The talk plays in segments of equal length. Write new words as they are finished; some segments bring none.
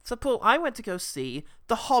So, Paul, I went to go see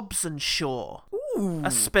The Hobbs and Shaw, Ooh.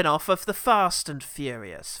 a spin-off of The Fast and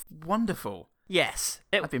Furious. Wonderful. Yes.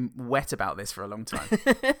 I've been wet about this for a long time.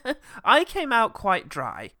 I came out quite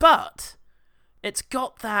dry, but it's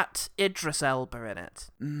got that Idris Elba in it.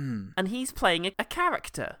 And he's playing a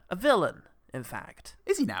character, a villain, in fact.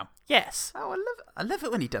 Is he now? Yes. Oh, I love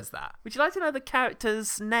it when he does that. Would you like to know the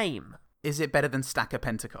character's name? Is it better than Stacker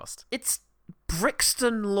Pentecost? It's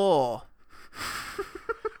Brixton Law.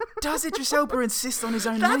 Does Idris Elba insist on his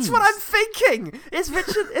own That's names? what I'm thinking. Is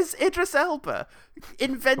Idris Elba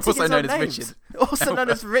inventing Also his known own as names? Richard Also known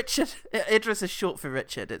Elba. as Richard. Idris is short for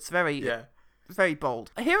Richard. It's very, Yeah. very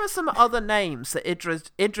bold. Here are some other names that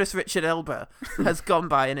Idris Richard Elba has gone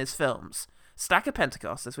by in his films. Stacker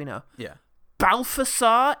Pentecost, as we know. Yeah.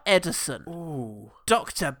 Balthasar Edison. Ooh.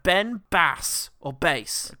 Dr. Ben Bass, or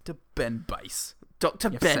Bass. To Ben Bass. Dr.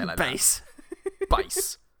 You have to say it Ben like that. Bass.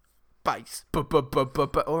 Bass. Bass.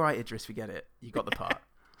 But all right, Idris, we get it. You got the part.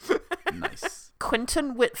 Nice.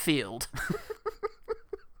 Quentin Whitfield.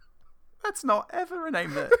 That's not ever a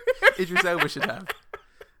name that Idris Elba should have.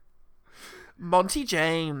 Monty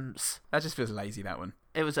James. That just feels lazy, that one.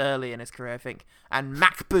 It was early in his career, I think. And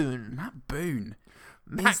Mac Boone. Matt Boone.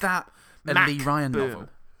 Mac- Is that a Mac Lee Ryan Boone. novel?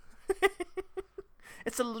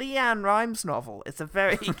 It's a Leanne Rimes novel. It's a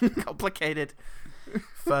very complicated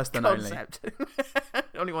First and only. concept.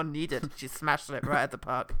 Only one needed. She smashed it right at the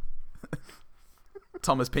park.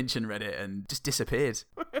 Thomas Pynchon read it and just disappeared.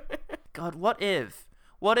 God, what if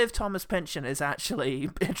Thomas Pynchon is actually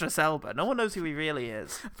Idris Elba? No one knows who he really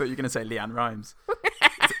is. I thought you were going to say Leanne Rimes.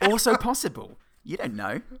 It's also possible. You don't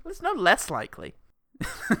know. Well, it's no less likely.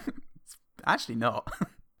 Actually not.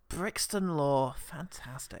 Brixton Law.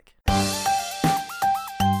 Fantastic.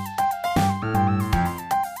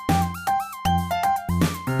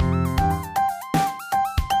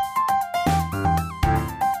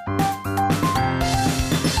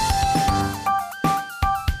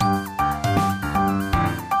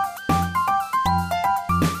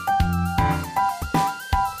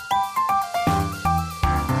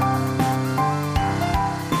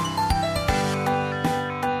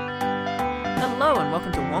 Hello and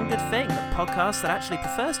welcome to One Good Thing, the podcast that actually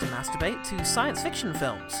prefers to masturbate to science fiction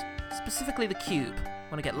films, specifically The Cube.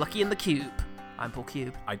 Want to get lucky in The Cube? I'm Paul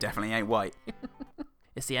Cube. I definitely ain't white.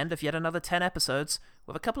 It's the end of yet another 10 episodes,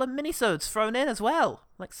 with a couple of minisodes thrown in as well,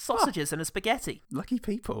 like sausages in a spaghetti. Lucky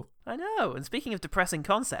people. I know, and speaking of depressing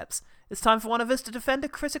concepts, it's time for one of us to defend a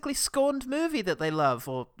critically scorned movie that they love,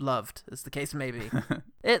 or loved, as the case may be.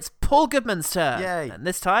 It's Paul Goodman's turn, Yay. and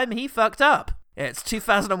this time he fucked up. It's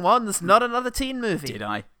 2001's Not Another Teen Movie. Did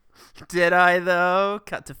I? Did I, though?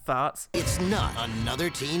 Cut to farts. It's not another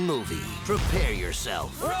teen movie. Prepare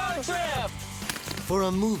yourself. Road trip! For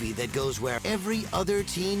a movie that goes where every other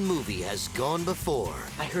teen movie has gone before.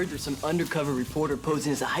 I heard there's some undercover reporter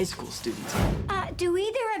posing as a high school student. Do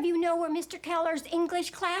either of you know where Mr. Keller's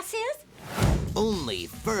English class is? Only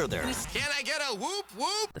further. Can I get a whoop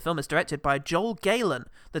whoop? The film is directed by Joel Galen,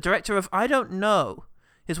 the director of I Don't Know.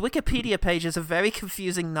 His Wikipedia page is a very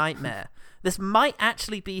confusing nightmare. This might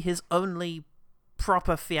actually be his only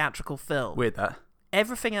proper theatrical film. Weird that.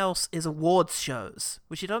 Everything else is awards shows,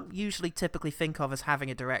 which you don't usually typically think of as having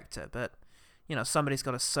a director, but, you know, somebody's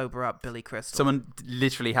got to sober up Billy Crystal. Someone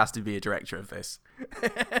literally has to be a director of this.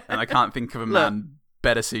 And I can't think of a man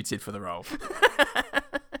better suited for the role.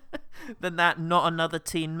 Than that Not Another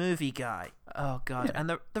Teen Movie guy. Oh, God. Yeah. And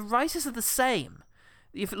the writers are the same.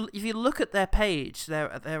 If you look at their page,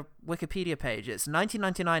 their Wikipedia page, it's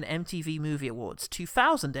 1999 MTV Movie Awards,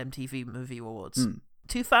 2000 MTV Movie Awards,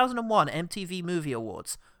 2001 MTV Movie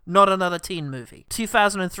Awards, Not Another Teen Movie,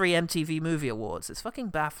 2003 MTV Movie Awards. It's fucking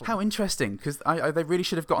baffling. How interesting, because they really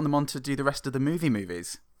should have gotten them on to do the rest of the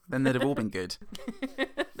movies. Then they'd have all been good.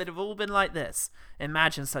 They'd have all been like this.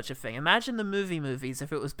 Imagine such a thing. Imagine the movies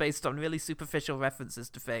if it was based on really superficial references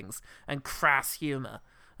to things and crass humor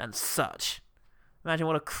and such. Imagine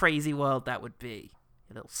what a crazy world that would be.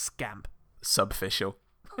 You little scamp. Subficial.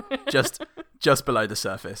 Just below the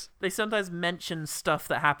surface. They sometimes mention stuff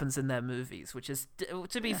that happens in their movies, which is,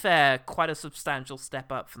 to be fair, quite a substantial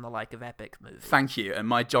step up from the like of epic movies. Thank you, and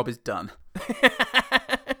my job is done.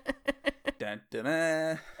 Dun, dun,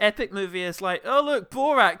 dun. Epic movie is like, oh look,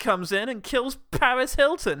 Borat comes in and kills Paris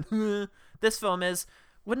Hilton. This film is,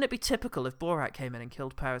 wouldn't it be typical if Borat came in and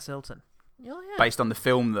killed Paris Hilton? Oh, yeah. Based on the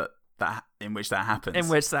film that in which that happens. In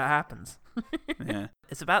which that happens. Yeah.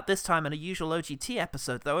 It's about this time in a usual OGT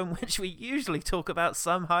episode, though, in which we usually talk about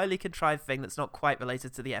some highly contrived thing that's not quite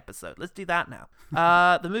related to the episode. Let's do that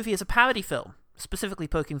now. The movie is a parody film, specifically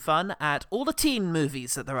poking fun at all the teen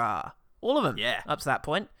movies that there are. All of them. Yeah. Up to that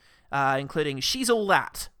point. including She's All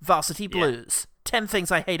That, Varsity Blues, 10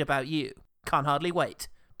 Things I Hate About You, Can't Hardly Wait,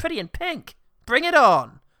 Pretty in Pink, Bring It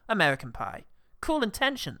On, American Pie, Cruel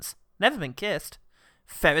Intentions, Never Been Kissed,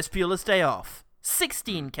 Ferris Bueller's Day Off,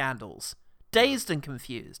 16 Candles, Dazed and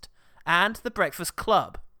Confused, and The Breakfast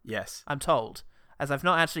Club. Yes. I'm told, as I've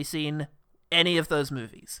not actually seen any of those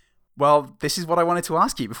movies. Well, this is what I wanted to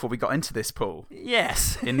ask you before we got into this, Paul.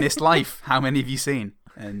 Yes. In this life, how many have you seen?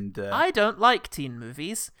 And I don't like teen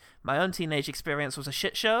movies. My own teenage experience was a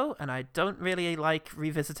shit show, and I don't really like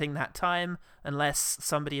revisiting that time unless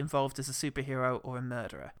somebody involved is a superhero or a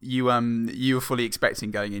murderer. you were fully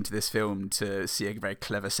expecting going into this film to see a very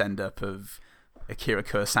clever send-up of Akira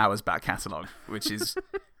Kurosawa's back catalogue, which is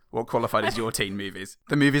what qualified as your teen movies.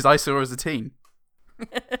 The movies I saw as a teen.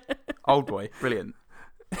 Old Boy, brilliant.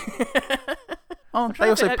 Oh, they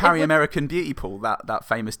also parry American Beauty, Paul, that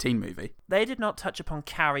famous teen movie. They did not touch upon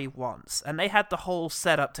Carrie once, and they had the whole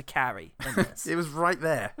setup to Carrie in this. It was right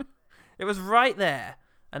there. It was right there,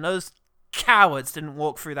 and those cowards didn't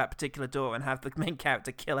walk through that particular door and have the main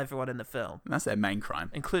character kill everyone in the film, That's their main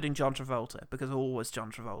crime. including John Travolta, because always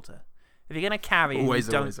John Travolta. If you're gonna carry, Always.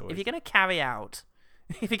 if you're gonna carry out,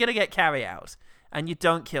 if you're gonna get carry out, and you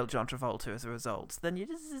don't kill John Travolta as a result, then you're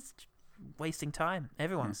just wasting time.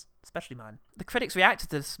 Everyone's, especially mine. The critics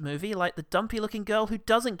reacted to this movie like the dumpy-looking girl who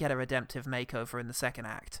doesn't get a redemptive makeover in the second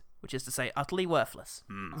act, which is to say, utterly worthless.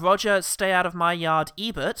 Roger Stay Out of My Yard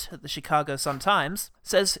Ebert at the Chicago Sun-Times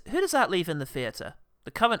says, "Who does that leave in the theatre?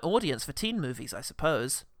 The current audience for teen movies, I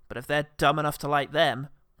suppose. But if they're dumb enough to like them,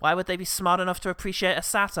 why would they be smart enough to appreciate a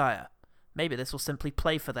satire? Maybe this will simply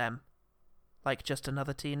play for them. Like just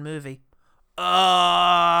another teen movie."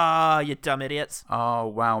 Oh, you dumb idiots. Oh,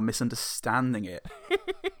 wow, misunderstanding it.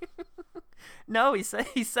 No, he's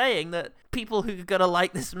saying that people who are going to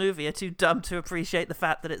like this movie are too dumb to appreciate the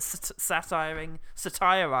fact that it's satirizing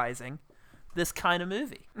this kind of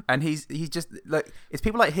movie. And he's just, like, it's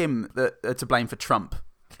people like him that are to blame for Trump.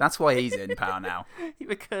 That's why he's in power now.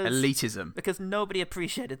 Elitism. Because nobody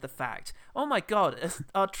appreciated the fact. Oh my god,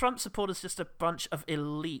 are Trump supporters just a bunch of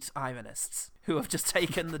elite ironists who have just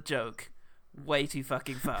taken the joke way too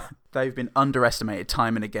fucking far? They've been underestimated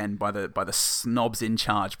time and again by the snobs in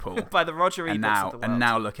charge, Paul. By the Roger Eberts of the world. And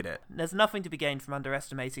now look at it. There's nothing to be gained from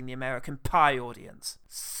underestimating the American Pie audience.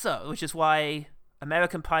 So, which is why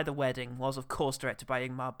American Pie the Wedding was of course directed by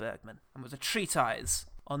Ingmar Bergman and was a treatise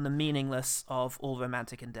on the meaningless of all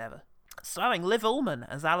romantic endeavour. Starring Liv Ullmann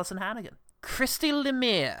as Alison Hannigan. Christy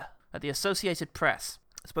Lemire at the Associated Press,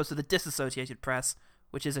 as opposed to the Disassociated Press,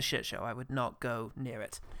 which is a shit show. I would not go near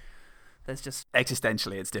it. There's just...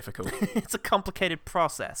 Existentially, it's difficult. It's a complicated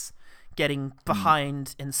process getting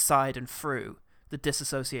behind, inside, and through the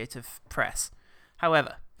Disassociative Press.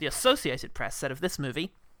 However, the Associated Press said of this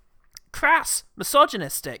movie, crass,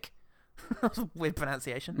 misogynistic. That was a weird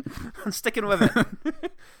pronunciation. I'm sticking with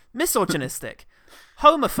it. Misogynistic,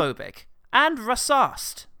 homophobic, and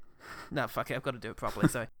racist. No, fuck it, I've got to do it properly,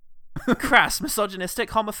 sorry. Crass,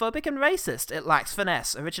 misogynistic, homophobic, and racist. It lacks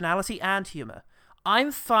finesse, originality, and humour.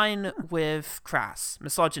 I'm fine with crass,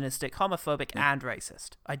 misogynistic, homophobic, and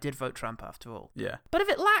racist. I did vote Trump after all. Yeah. But if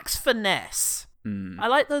it lacks finesse, I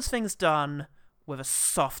like those things done with a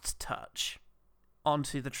soft touch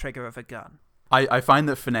onto the trigger of a gun. I find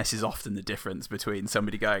that finesse is often the difference between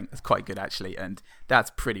somebody going, that's quite good actually, and that's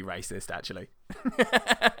pretty racist actually.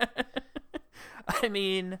 I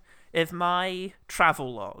mean, if my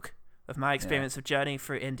travel log of my experience of journeying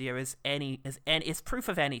through India is proof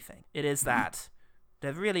of anything, it is that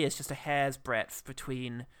there really is just a hair's breadth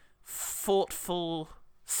between thoughtful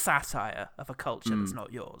satire of a culture that's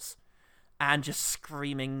not yours and just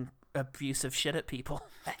screaming abusive shit at people.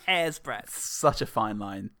 A hair's breadth. Such a fine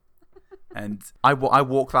line. And I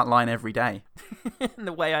walk that line every day. In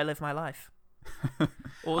the way I live my life.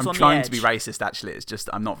 I'm trying to be racist, actually. It's just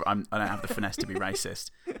I don't have the finesse to be racist.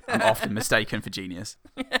 I'm often mistaken for genius.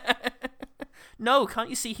 No, can't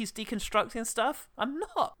you see he's deconstructing stuff? I'm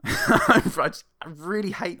not. I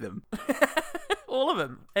really hate them. All of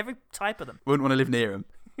them. Every type of them. Wouldn't want to live near them.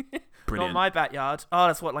 Brilliant. Not in my backyard. Oh,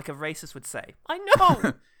 that's what like a racist would say. I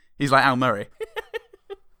know! He's like Al Murray.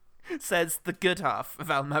 Says the good half of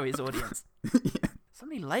Al Murray's audience. So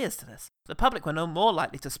many layers to this. The public were no more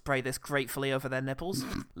likely to spray this gratefully over their nipples.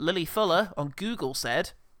 Lily Fuller on Google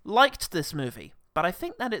said, liked this movie, but I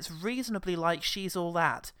think that it's reasonably like She's All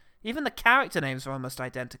That. Even the character names are almost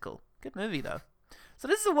identical. Good movie, though. So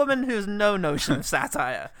this is a woman who has no notion of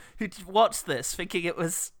satire, who watched this thinking it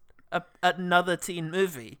was another teen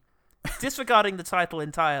movie, disregarding the title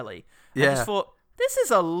entirely, and just thought, this is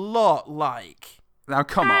a lot like... Now,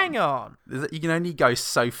 come on. Hang on. You can only go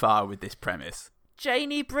so far with this premise.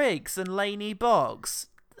 Janie Briggs and Lainey Boggs.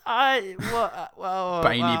 Bainey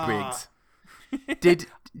Briggs.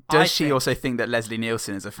 Does she also think that Leslie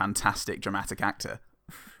Nielsen is a fantastic dramatic actor?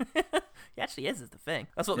 He actually is the thing.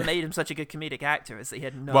 That's what made him such a good comedic actor, is that he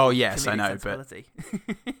had no yes, I know, sensibility.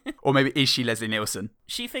 But... or maybe is she Leslie Nielsen?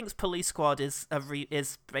 She thinks Police Squad is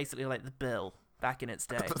basically like The Bill back in its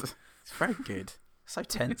day. It's very good. So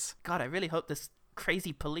tense. God, I really hope this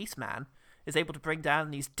crazy policeman is able to bring down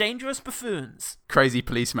these dangerous buffoons. Crazy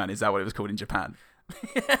Policeman, is that what it was called in Japan?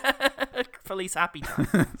 Police Happy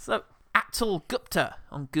Time. So, Atul Gupta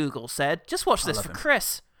on Google said, just watch this for him.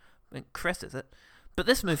 Chris. I mean, Chris, is it? But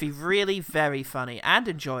this movie really very funny and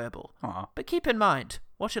enjoyable. Aww. But keep in mind,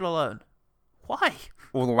 watch it alone. Why?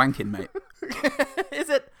 All the wanking, mate. Is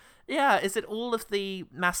it all of the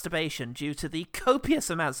masturbation due to the copious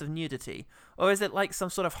amounts of nudity? Or is it like some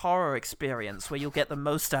sort of horror experience where you'll get the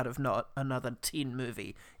most out of not another teen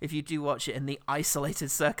movie if you do watch it in the isolated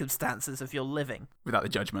circumstances of your living? Without the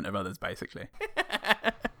judgment of others, basically.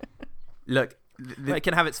 Look. It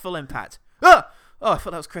can have its full impact. Oh, I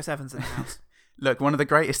thought that was Chris Evans in the house. Look, one of the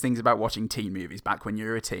greatest things about watching teen movies back when you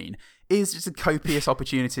were a teen is just the copious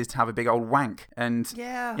opportunities to have a big old wank. And,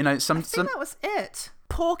 yeah, you know, I think that was it.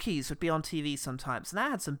 Porky's would be on TV sometimes, and that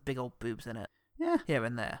had some big old boobs in it. Yeah. Here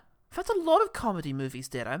and there. In fact, a lot of comedy movies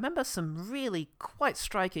did. I remember some really quite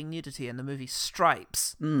striking nudity in the movie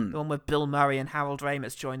Stripes. The one where Bill Murray and Harold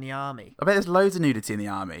Ramis join the army. I bet there's loads of nudity in the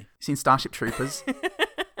army. You seen Starship Troopers?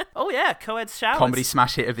 Oh yeah, co-ed showers. Comedy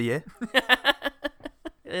smash hit of the year.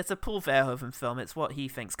 It's a Paul Verhoeven film. It's what he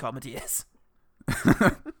thinks comedy is.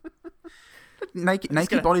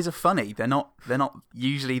 Naked bodies are funny. They're not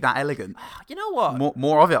usually that elegant. You know what?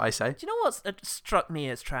 More of it, I say. Do you know what struck me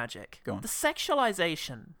as tragic? Go on. The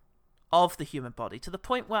sexualization of the human body to the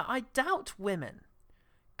point where I doubt women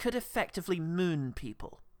could effectively moon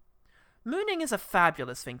people. Mooning is a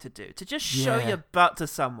fabulous thing to do. To just show your butt to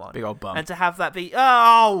someone. Big old bum. And to have that be,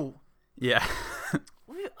 oh! Yeah.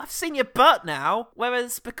 I've seen your butt now.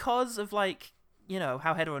 Whereas because of, like, you know,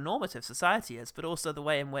 how heteronormative society is, but also the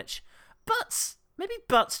way in which maybe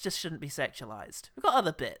butts just shouldn't be sexualized. We've got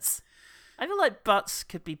other bits. I feel like butts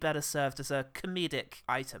could be better served as a comedic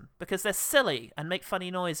item because they're silly and make funny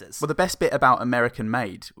noises. Well, the best bit about American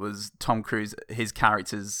Made was Tom Cruise, his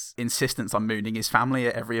character's insistence on mooning his family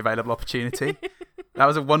at every available opportunity. That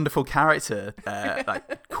was a wonderful character,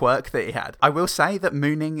 quirk that he had. I will say that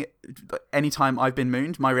mooning, anytime I've been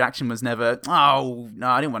mooned, my reaction was never, oh, no,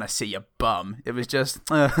 I didn't want to see your bum. It was just,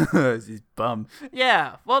 it's his bum.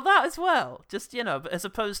 Yeah, well, that as well. Just, you know, as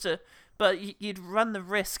opposed to, but you'd run the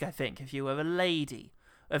risk, I think, if you were a lady,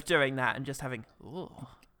 of doing that and just having, ooh.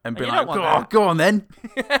 And being like, go on then.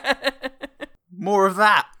 More of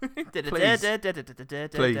that. Please.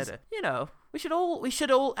 You know, we should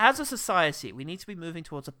all, as a society, we need to be moving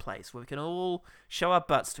towards a place where we can all show our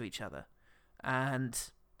butts to each other and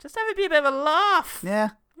just have it be a bit of a laugh.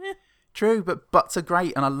 Yeah. True, but butts are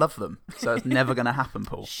great and I love them. So it's never going to happen,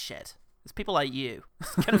 Paul. Shit. It's people like you.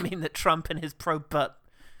 It's going to mean that Trump and his pro-butt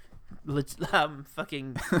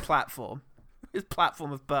fucking platform, his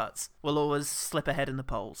platform of butts, will always slip ahead in the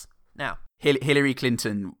polls. Now, Hillary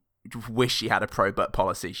Clinton wish she had a pro-butt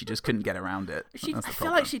policy. She just couldn't get around it. I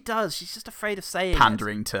feel like she does. She's just afraid of saying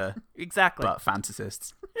pandering to exactly butt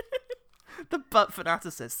fantasists. The butt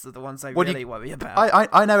fanaticists are the ones I really worry about.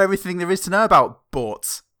 I know everything there is to know about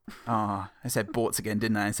borts. I said borts again,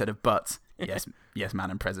 didn't I, instead of butts. Yes,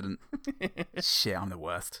 Madam President. Shit, I'm the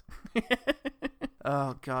worst.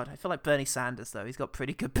 Oh, God. I feel like Bernie Sanders, though. He's got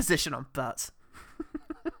pretty good position on butts.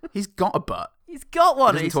 He's got a butt. He's got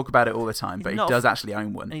one. He doesn't talk about it all the time, but he does actually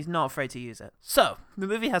own one. And he's not afraid to use it. So, the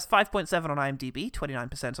movie has 5.7 on IMDb,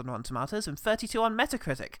 29% on Rotten Tomatoes, and 32 on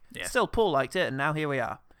Metacritic. Yeah. Still, Paul liked it, and now here we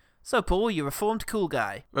are. So, Paul, you reformed cool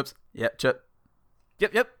guy. Whoops. Yep, chip.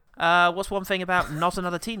 Yep. What's one thing about Not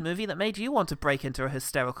Another Teen Movie that made you want to break into a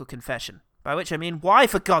hysterical confession? By which I mean, why,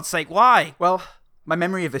 for God's sake, why? Well, my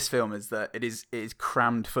memory of this film is that it is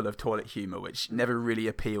crammed full of toilet humour, which never really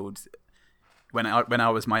appealed when I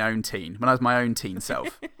was my own teen,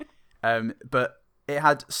 self. But it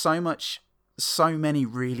had so many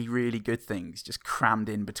really, really good things just crammed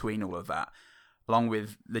in between all of that, along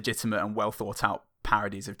with legitimate and well thought out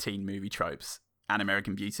parodies of teen movie tropes and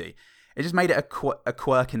American Beauty. It just made it a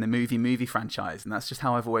quirk in the movie franchise, and that's just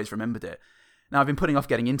how I've always remembered it. Now, I've been putting off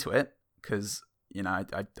getting into it because, you know,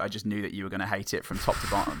 I just knew that you were going to hate it from top to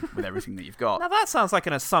bottom with everything that you've got. Now, that sounds like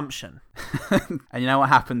an assumption. And you know what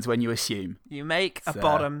happens when you assume? You make a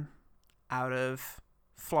bottom out of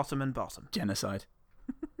Flottom and Bottom. Genocide.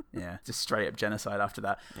 Yeah, just straight up genocide after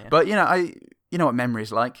that. Yeah. But, you know what memory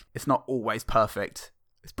is like. It's not always perfect.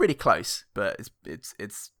 It's pretty close, but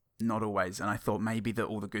it's not always. And I thought maybe that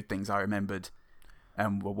all the good things I remembered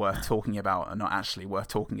were worth talking about are not actually worth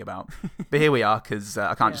talking about. But here we are, because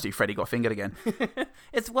I can't just do Freddy Got Fingered again.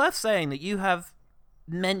 It's worth saying that you have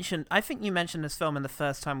mentioned, I think you mentioned this film in the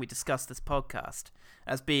first time we discussed this podcast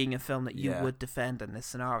as being a film that you would defend in this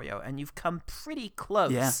scenario, and you've come pretty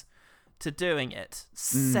close to doing it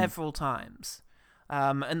several times.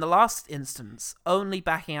 In the last instance, only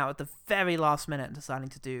backing out at the very last minute and deciding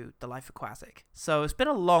to do The Life Aquatic. So it's been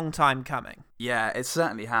a long time coming. Yeah, it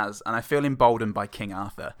certainly has, and I feel emboldened by King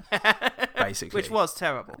Arthur, basically. Which was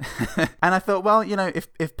terrible. And I thought, well,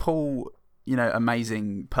 if Paul,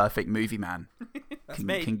 amazing, perfect movie man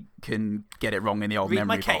can get it wrong in the old Read my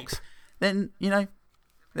memory cape. box, then,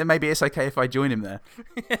 then maybe it's okay if I join him there.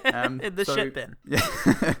 In the shit bin. Yeah.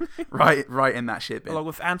 right in that shit bin. Along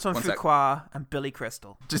with Anton Fuqua and Billy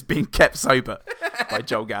Crystal. Just being kept sober by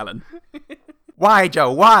Joel Gallen. Why,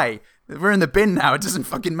 Joel? Why? We're in the bin now. It doesn't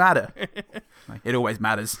fucking matter. It always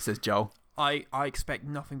matters, says Joel. I expect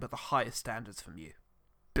nothing but the highest standards from you,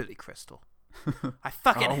 Billy Crystal. I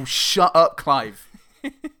fucking... Oh, shut up, Clive.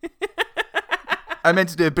 I meant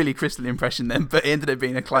to do a Billy Crystal impression then, but it ended up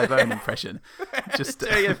being a Clive Owen impression. Just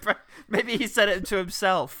maybe he said it to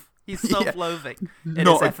himself. He's self-loathing.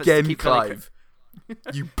 Not again, Clive.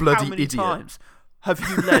 You bloody How many idiot. times have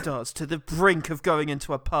you led us to the brink of going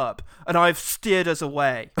into a pub, and I've steered us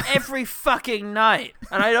away every fucking night?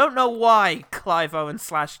 And I don't know why, Clive Owen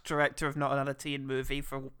 / director of Not Another Teen Movie,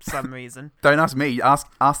 for some reason. Don't ask me.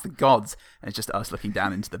 Ask the gods. And it's just us looking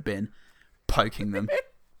down into the bin, poking them.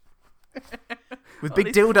 With big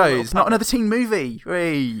dildos. Not Another Teen Movie.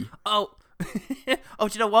 Whee. Oh, do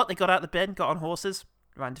you know what? They got out the bin, got on horses,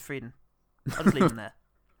 ran to Frieden. I'll just leave them there.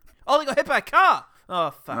 Oh, they got hit by a car.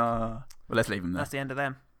 Oh, fuck. Well, let's leave them there. That's the end of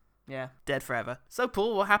them. Yeah, dead forever. So,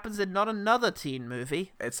 Paul, what happens in Not Another Teen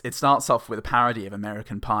Movie? It starts off with a parody of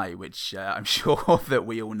American Pie, which I'm sure that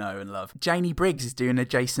we all know and love. Janie Briggs is doing a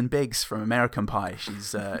Jason Biggs from American Pie.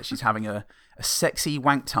 She's having a sexy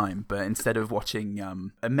wank time, but instead of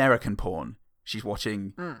watching American porn, she's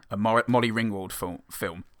watching a Molly Ringwald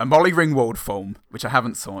film. A Molly Ringwald film, which I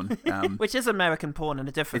haven't seen. Which is American porn in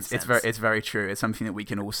a different sense. It's very true. It's something that we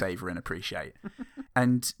can all savour and appreciate.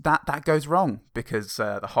 And that goes wrong because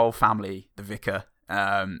the whole family, the vicar,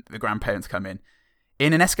 the grandparents come in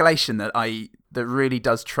an escalation that really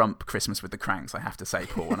does trump Christmas with the Cranks, I have to say,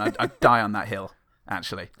 Paul. And I die on that hill,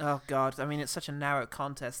 actually. Oh, God. I mean, it's such a narrow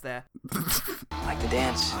contest there. Like the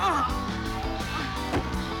dance.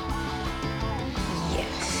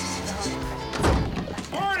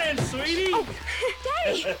 Morning, sweetie! Oh,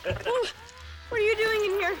 Daddy! What are you doing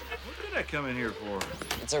in here? What did I come in here for?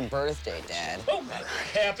 It's her birthday, Dad. Oh,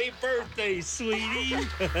 happy birthday, sweetie!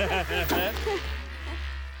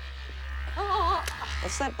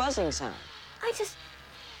 What's that buzzing sound? I just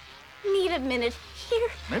need a minute here.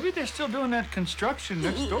 Maybe they're still doing that construction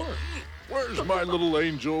next door. Where's my little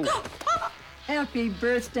angel? Happy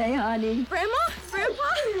birthday, honey. Grandma? Grandpa?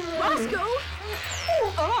 Roscoe?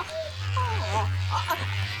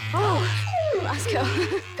 Roscoe,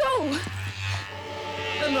 go!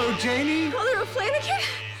 Hello, Janie. Brother Flanagan?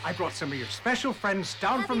 I brought some of your special friends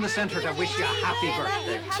down from the center to wish you a happy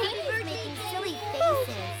birthday. Janie's making silly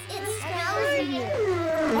faces. It smells in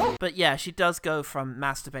here. But yeah, she does go from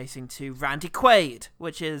masturbating to Randy Quaid,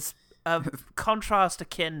 which is a contrast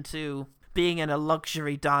akin to being in a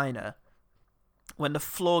luxury diner when the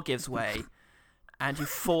floor gives way and you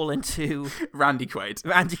fall into... Randy Quaid.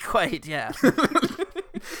 Randy Quaid, yeah.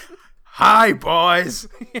 Hi, boys!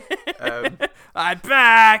 I'm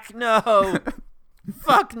back! No!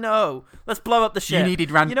 Fuck no! Let's blow up the ship.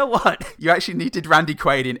 You know what? You actually needed Randy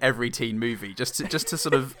Quaid in every teen movie just to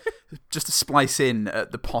sort of just to splice in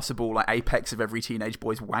at the possible apex of every teenage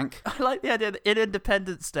boy's wank. I like the idea that in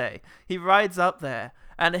Independence Day he rides up there,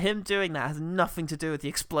 and him doing that has nothing to do with the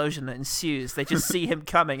explosion that ensues. They just see him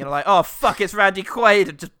coming and are like, "Oh fuck, it's Randy Quaid!"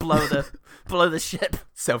 and just blow the ship.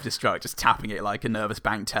 Self-destruct, just tapping it like a nervous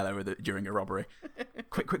bank teller during a robbery.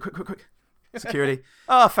 Quick! Security.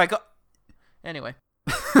 Oh, thank God. Anyway.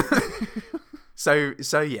 So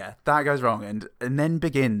yeah, that goes wrong, and then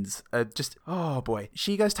begins oh boy.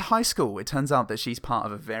 She goes to high school. It turns out that she's part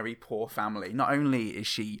of a very poor family. Not only is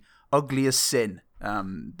she ugly as sin,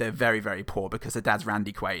 they're very, very poor because her dad's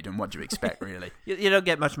Randy Quaid, and what do you expect, really? You don't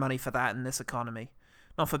get much money for that in this economy.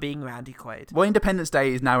 Not for being Randy Quaid. Well, Independence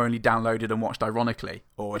Day is now only downloaded and watched ironically,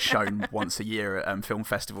 or shown once a year at film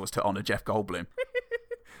festivals to honour Jeff Goldblum.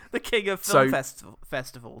 The king of film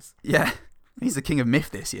festivals. Yeah. He's the king of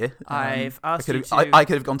myth this year. I've asked you to... I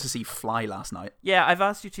could have gone to see Fly last night. Yeah, I've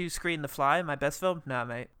asked you to screen The Fly, my best film. Nah,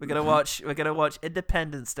 mate. We're gonna watch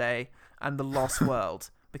Independence Day and The Lost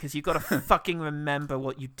World because you've got to fucking remember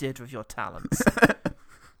what you did with your talents.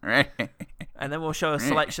 And then we'll show a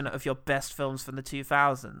selection of your best films from the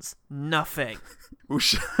 2000s. Nothing. We'll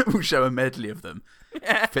show a medley of them.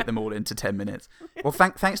 Fit them all into 10 minutes. Well,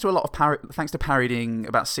 thanks to a lot of thanks to parodying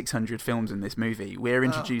about 600 films in this movie, we're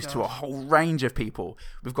introduced to a whole range of people.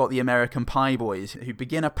 We've got the American Pie Boys who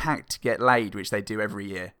begin a pact to get laid, which they do every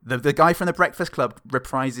year. The guy from The Breakfast Club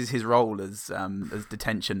reprises his role as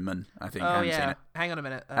detention man. I think. Oh yeah. Hang on a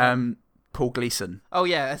minute. Paul Gleason. Oh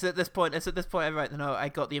yeah, it's at this point I write the note. I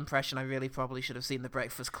got the impression I really probably should have seen The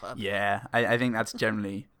Breakfast Club. Yeah, I think that's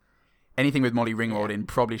generally anything with Molly Ringwald in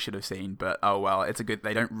probably should have seen, but oh well, it's a good.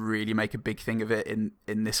 They don't really make a big thing of it in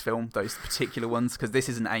this film, those particular ones, because this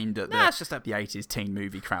isn't aimed at the 80s teen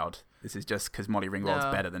movie crowd. This is just because Molly Ringwald's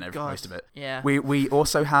better than most of it. Yeah. We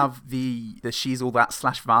also have the She's All That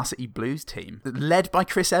 / Varsity Blues team, led by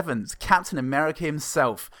Chris Evans, Captain America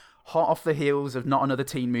himself. Hot off the heels of not another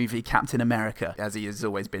teen movie, Captain America, as he has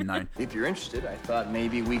always been known. If you're interested, I thought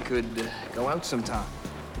maybe we could go out sometime.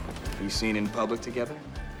 Be seen in public together?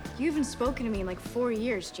 You haven't spoken to me in like 4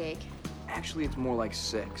 years, Jake. Actually, it's more like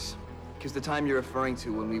 6. Because the time you're referring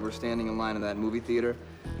to when we were standing in line in that movie theater,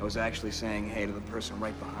 I was actually saying hey to the person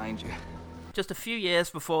right behind you. Just a few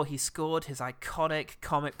years before he scored his iconic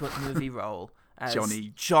comic book movie role as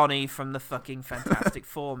Johnny from the fucking Fantastic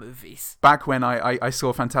Four movies. Back when I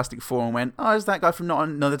saw Fantastic Four and went, oh, is that guy from not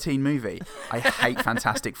another teen movie? I hate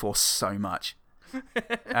Fantastic Four so much.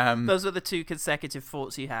 Those were the 2 consecutive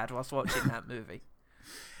thoughts you had whilst watching that movie.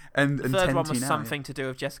 And the third one was something to do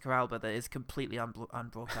with Jessica Alba that is completely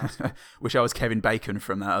unbroadcast. Wish I was Kevin Bacon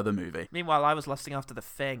from that other movie. Meanwhile, I was lusting after The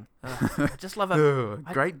Thing. I just love a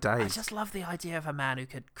great days. I just love the idea of a man who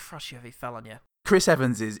could crush you if he fell on you. Chris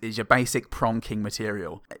Evans is your basic prom king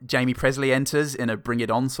material. Jamie Presley enters in a Bring It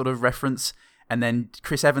On sort of reference. And then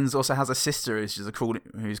Chris Evans also has a sister who's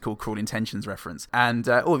called Cruel Intentions reference. And,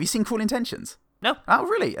 have you seen Cruel Intentions? No. Oh,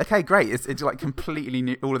 really? Okay, great. It's like completely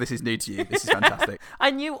new. All of this is new to you. This is fantastic. I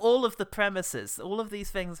knew all of the premises. All of these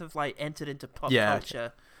things have like entered into pop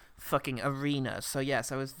culture fucking arena. So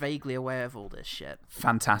yes, I was vaguely aware of all this shit.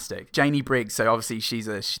 Fantastic. Janie Briggs. So obviously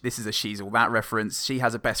this is a She's All That reference. She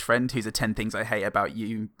has a best friend who's a 10 Things I Hate About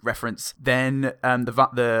You reference. Then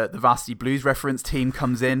the Varsity Blues reference team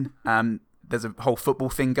comes in. There's a whole football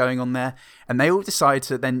thing going on there, and they all decide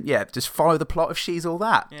to then just follow the plot of She's All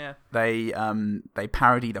That. Yeah. They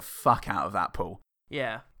parody the fuck out of that, Paul.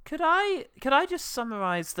 Yeah. Could I just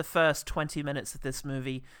summarize the first 20 minutes of this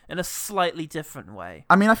movie in a slightly different way?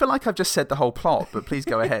 I mean, I feel like I've just said the whole plot, but please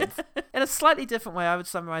go ahead. In a slightly different way, I would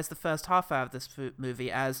summarize the first half hour of this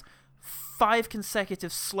movie as 5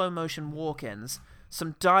 consecutive slow-motion walk-ins,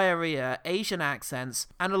 some diarrhea, Asian accents,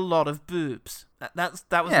 and a lot of boobs. That was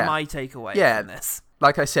my takeaway from this.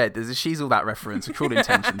 Like I said, there's a She's All That reference, a Cruel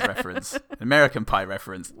Intentions reference, an American Pie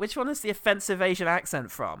reference. Which one is the offensive Asian accent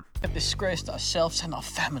from? We've disgraced ourselves and our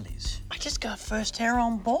families. I just got first hair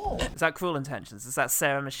on board. Is that Cruel Intentions? Is that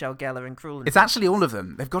Sarah Michelle Gellar in Cruel Intentions? It's actually all of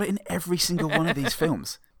them. They've got it in every single one of these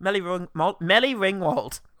films. Melly Ringwald.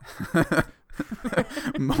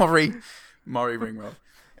 Maury Ringwald.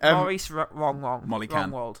 Maurice Wrong. Molly Can.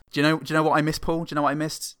 Wrongwald. Do you know what I missed, Paul? Do you know what I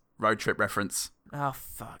missed? Road trip reference. Oh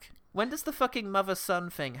fuck. When does the fucking mother-son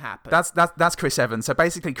thing happen? That's Chris Evans. So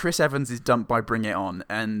basically, Chris Evans is dumped by Bring It On,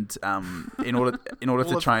 and in order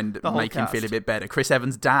to try and make him feel a bit better, Chris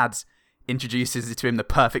Evans' dad introduces to him the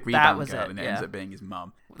perfect rebound girl, and it ends up being his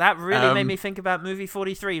mum. That really made me think about movie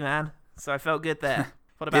 43, man. So I felt good there.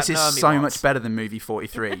 What about this is Naomi so Watts? much better than movie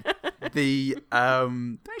 43.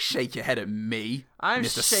 Don't shake your head at me. I'm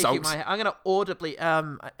Mr. shaking Salt. my head. I'm gonna audibly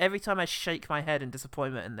every time I shake my head in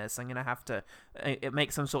disappointment in this, I'm gonna have to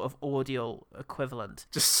make some sort of audio equivalent.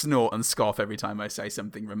 Just snort and scoff every time I say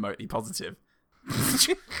something remotely positive.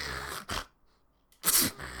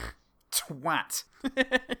 Twat.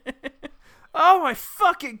 Oh my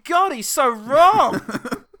fucking god, he's so wrong.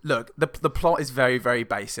 Look, the plot is very, very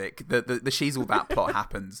basic. The She's All That plot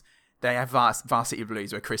happens. They have Varsity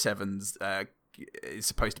Blues, where Chris Evans is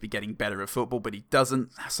supposed to be getting better at football, but he doesn't.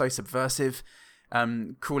 So subversive.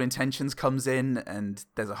 Cruel Intentions comes in, and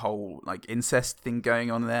there's a whole like incest thing going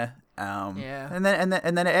on there. And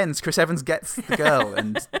then it ends. Chris Evans gets the girl,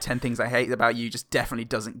 and 10 Things I Hate About You just definitely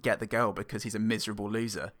doesn't get the girl because he's a miserable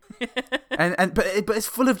loser. but it's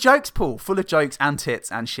full of jokes, Paul. Full of jokes and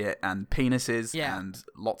tits and shit and penises and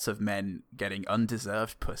lots of men getting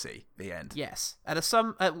undeserved pussy. The end. Yes. At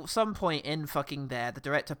some point in fucking there, the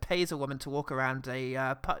director pays a woman to walk around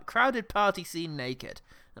a crowded party scene naked,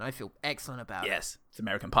 and I feel excellent about it. Yes. It's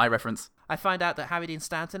American Pie reference. I find out that Harry Dean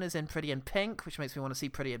Stanton is in Pretty in Pink, which makes me want to see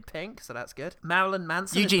Pretty in Pink, so that's good. Marilyn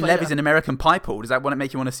Manson. Eugene Levy's in American Pie, Paul. Does that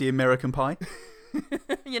make you want to see American Pie?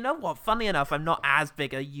 You know what? Funny enough, I'm not as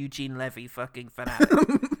big a Eugene Levy fucking fanatic.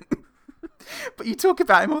 But you talk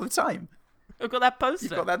about him all the time. I've got that poster.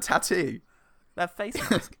 You've got that tattoo. That face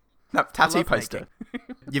mask. That tattoo poster.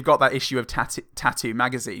 You've got that issue of Tattoo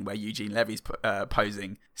magazine where Eugene Levy's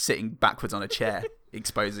posing, sitting backwards on a chair,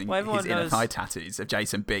 exposing his inner thigh tattoos of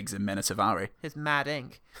Jason Biggs and Mena Suvari. His mad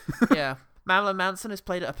ink. Yeah. Marilyn Manson is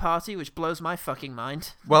played at a party, which blows my fucking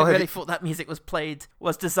mind. Well, I really thought that music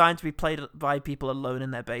was designed to be played by people alone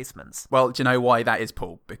in their basements. Well, do you know why that is,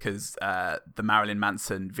 Paul? Because the Marilyn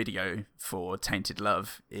Manson video for Tainted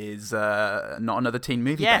Love is Not Another Teen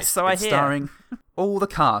Movie. Yes, based. so I it's hear. Starring all the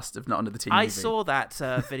cast of Not Another Teen Movie. I saw that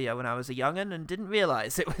video when I was a young'un and didn't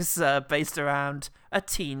realise it was based around a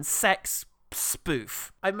teen sex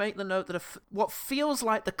spoof. I make the note that what feels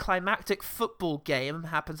like the climactic football game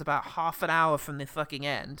happens about half an hour from the fucking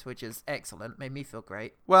end, which is excellent. Made me feel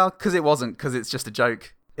great. Well, because it wasn't, because it's just a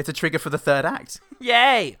joke. It's a trigger for the third act.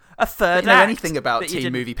 Yay! A third act. You know anything about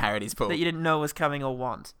teen movie parodies, Paul? That you didn't know was coming or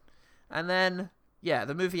want. And then, yeah,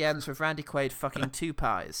 the movie ends with Randy Quaid fucking 2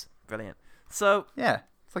 pies. Brilliant. So... yeah,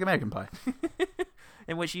 it's like American Pie.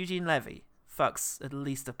 In which Eugene Levy fucks at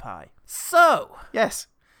least a pie. So... yes.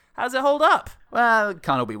 How's it hold up? Well,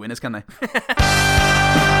 can't all be winners, can they?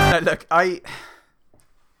 No, look,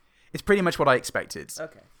 it's pretty much what I expected.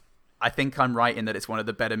 Okay. I think I'm right in that it's one of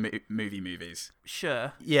the better movies.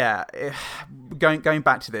 Sure. Yeah. Going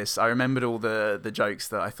back to this, I remembered all the jokes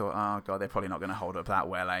that I thought, oh, God, they're probably not going to hold up that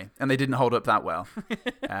well, eh? And they didn't hold up that well.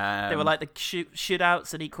 They were like the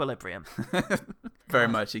shootouts in Equilibrium. Very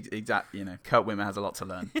much, exactly. You know, Kurt Wimmer has a lot to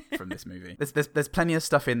learn from this movie. There's plenty of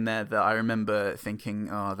stuff in there that I remember thinking,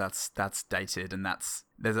 oh, that's dated, and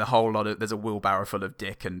there's a wheelbarrow full of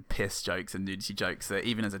dick and piss jokes and nudity jokes that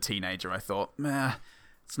even as a teenager I thought, meh,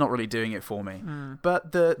 it's not really doing it for me.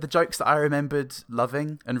 But the jokes that I remembered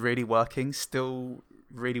loving and really working still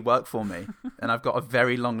really work for me, and I've got a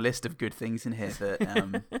very long list of good things in here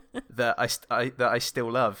that I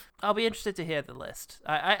still love. I'll be interested to hear the list.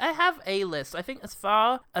 I have a list. I think as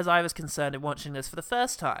far as I was concerned in watching this for the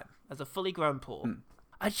first time as a fully grown Paul,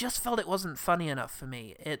 I just felt it wasn't funny enough for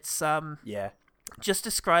me. It's just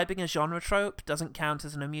describing a genre trope doesn't count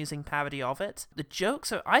as an amusing parody of it. The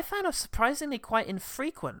jokes I found are surprisingly quite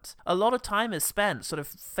infrequent. A lot of time is spent sort of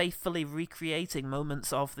faithfully recreating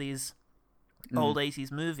moments of these old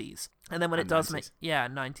 80s movies. And then when it does 90s. make... yeah,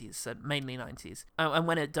 90s, so mainly 90s. And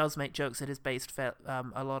when it does make jokes, it is based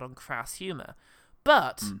a lot on crass humour.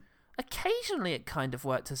 But occasionally it kind of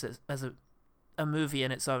worked as a movie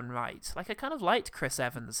in its own right. Like, I kind of liked Chris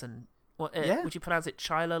Evans and... would you pronounce it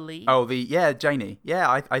Chyla Lee? Oh, Janie. Yeah,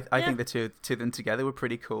 I think the two of them together were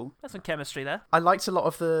pretty cool. There's some chemistry there. I liked a lot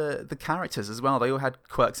of the characters as well. They all had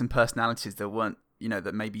quirks and personalities that weren't,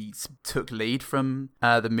 that maybe took lead from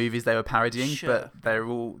the movies they were parodying, Sure. but they're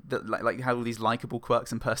all like had all these likable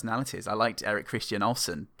quirks and personalities. I liked Eric Christian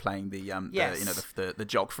Olsen playing the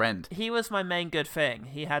jock friend. He was my main good thing.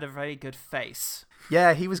 He had a very good face.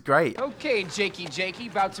 Yeah, he was great. Okay, Jakey,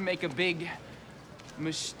 about to make a big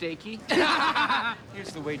mistakey.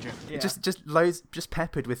 Here's the wager. Yeah. Just loads, just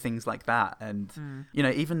peppered with things like that, and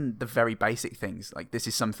even the very basic things. Like, this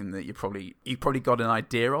is something that you probably got an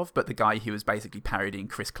idea of, but the guy who was basically parodying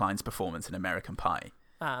Chris Klein's performance in American Pie,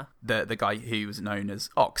 the guy who was known as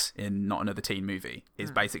Ox in Not Another Teen Movie, is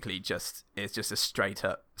basically just a straight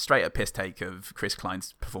up piss take of Chris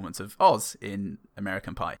Klein's performance of Oz in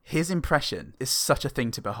American Pie. His impression is such a thing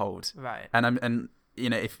to behold, right? And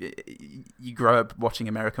if you grow up watching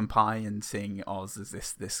American Pie and seeing Oz as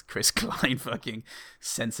this Chris Klein fucking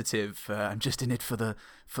sensitive, I'm just in it for the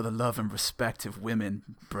love and respect of women,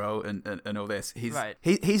 bro, and all this.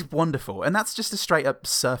 He's wonderful, and that's just a straight up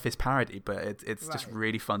surface parody, but it's just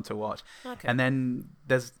really fun to watch. Okay. And then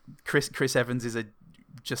there's Chris Evans is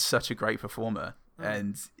just such a great performer.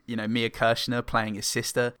 And, Mia Kirshner playing his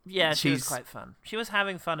sister. Yeah, she was quite fun. She was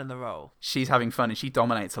having fun in the role. She's having fun, and she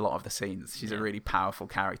dominates a lot of the scenes. She's a really powerful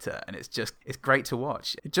character, and it's great to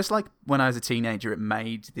watch. Just like when I was a teenager, it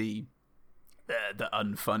made the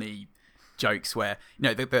unfunny jokes where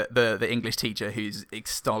the English teacher who's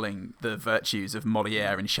extolling the virtues of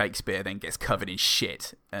Moliere and Shakespeare then gets covered in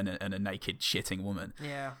shit and a naked shitting woman.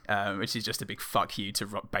 Yeah. Which is just a big fuck you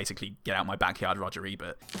to basically get out my backyard, Roger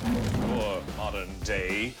Ebert. Your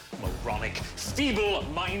modern-day, moronic,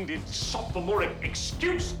 feeble-minded, sophomoric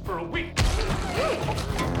excuse for a week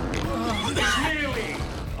is merely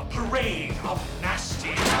a parade of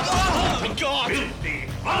nasty, filthy,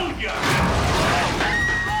 vulgar,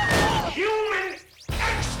 human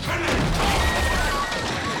excrement!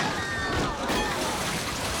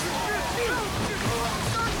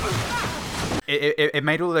 It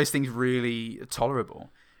made all those things really tolerable.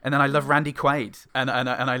 And then I love Randy Quaid, and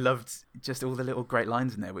I loved just all the little great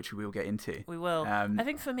lines in there, which we will get into. We will. I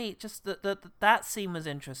think for me, just that scene was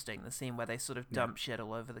interesting, the scene where they sort of dump shit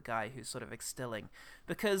all over the guy who's sort of extilling,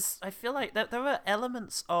 because I feel like there are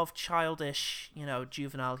elements of childish,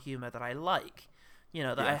 juvenile humor that I like,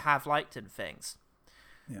 that I have liked in things.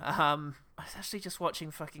 Yeah. I was actually just watching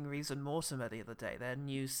fucking Reason Mortimer the other day, their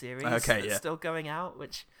new series that's still going out,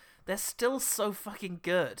 which they're still so fucking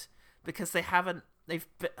good because they've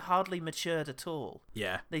hardly matured at all.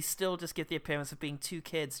 Yeah. They still just give the appearance of being two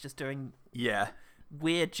kids just doing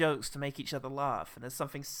weird jokes to make each other laugh, and there's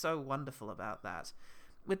something so wonderful about that.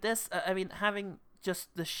 With this, having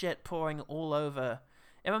just the shit pouring all over,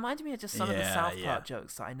 it reminded me of just some of the South Park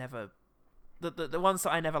jokes that I never... The ones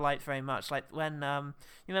that I never liked very much, like when you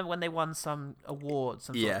remember when they won some award,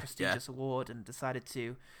 some sort of prestigious award, and decided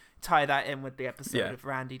to tie that in with the episode of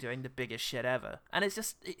Randy doing the biggest shit ever, and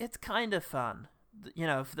it's kind of fun.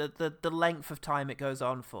 The length of time it goes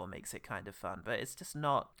on for makes it kind of fun, but it's just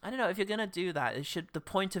not. I don't know if you're gonna do that. The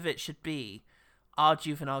point of it should be our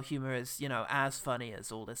juvenile humor is as funny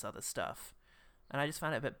as all this other stuff. And I just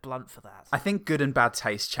found it a bit blunt for that. I think good and bad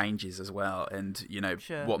taste changes as well. And,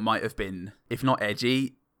 what might have been, if not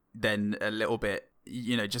edgy, then a little bit,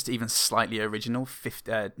 just even slightly original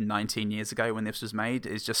 19 years ago when this was made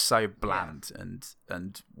is just so bland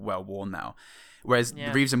and well worn now. Whereas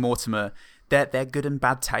Reeves and Mortimer, their good and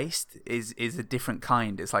bad taste is a different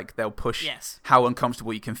kind. It's like they'll push how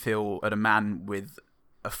uncomfortable you can feel at a man with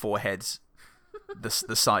a forehead the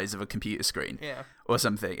size of a computer screen or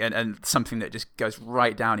something, and something that just goes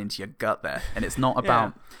right down into your gut there, and it's not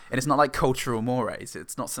about and it's not like cultural mores.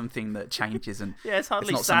 It's not something that changes, and it's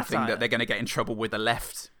hardly not satire. something that they're going to get in trouble with the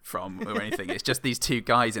left from or anything. It's just these two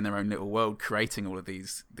guys in their own little world creating all of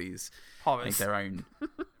these horrors, their own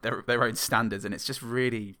standards, and it's just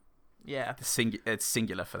really it's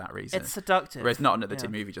singular for that reason. It's seductive. Whereas Not Another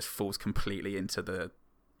Teen Movie just falls completely into the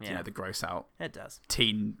the gross out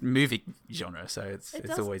teen movie genre, so it's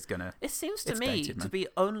always gonna. It seems to me to be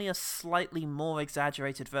only a slightly more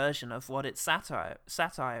exaggerated version of what it's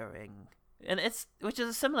satiring, and which is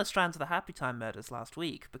a similar strand to the Happy Time Murders last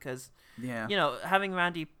week, because having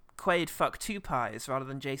Randy Quaid fuck two pies rather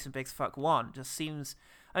than Jason Biggs fuck one just seems.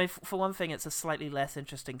 I mean, for one thing, it's a slightly less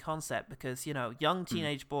interesting concept because young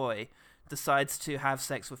teenage boy decides to have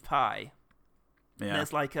sex with pie. Yeah.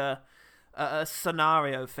 There's like a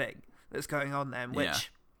scenario thing that's going on there in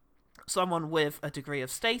which someone with a degree of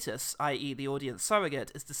status, i.e. the audience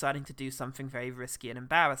surrogate, is deciding to do something very risky and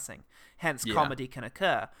embarrassing. Hence, comedy can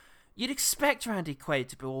occur. You'd expect Randy Quaid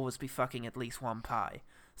to always be fucking at least one pie.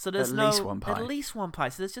 So there's at least one pie.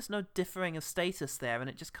 So there's just no differing of status there, and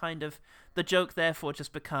it just kind of... The joke, therefore,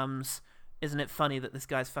 just becomes, isn't it funny that this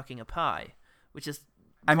guy's fucking a pie? Which is...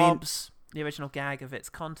 robs the original gag of its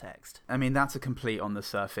context. I mean, that's a complete on the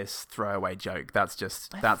surface throwaway joke. That's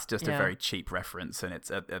just a very cheap reference, and it's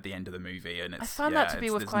at the end of the movie. And it's, I found that to be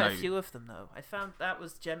with quite a few of them, though. I found that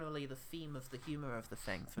was generally the theme of the humor of the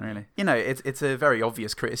thing for me. It's a very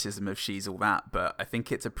obvious criticism of She's All That, but I think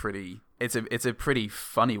it's a pretty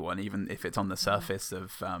funny one, even if it's on the surface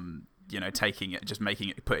of taking it, just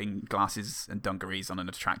putting glasses and dungarees on an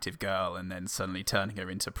attractive girl and then suddenly turning her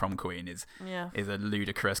into prom queen is a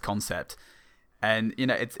ludicrous concept. And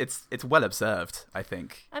it's well observed, I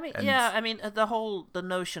think. I mean, the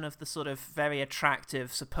notion of the sort of very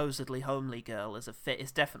attractive, supposedly homely girl is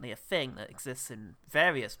definitely a thing that exists in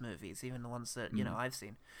various movies, even the ones that I've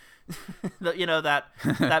seen.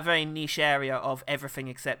 that very niche area of everything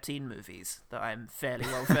except teen movies that I'm fairly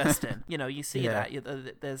well versed in. You see that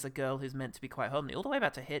there's a girl who's meant to be quite homely. All the way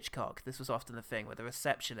back to Hitchcock, this was often the thing where the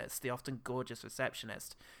receptionist, the often gorgeous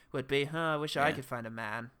receptionist, would be, I wish I could find a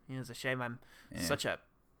man. It's a shame I'm such a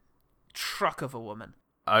truck of a woman.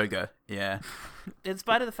 Ogre, yeah. In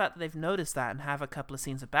spite of the fact that they've noticed that and have a couple of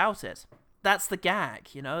scenes about it. That's the gag,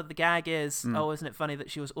 The gag is, isn't it funny that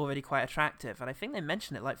she was already quite attractive? And I think they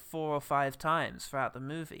mention it like 4 or 5 times throughout the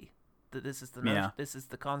movie. that this is the Yeah. this is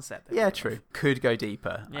the concept. Yeah, true. Could go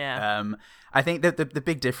deeper. Yeah. I think that the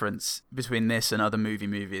big difference between this and other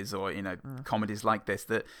movies or comedies like this,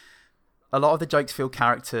 that a lot of the jokes feel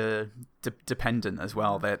character dependent as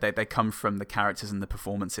well. They come from the characters and the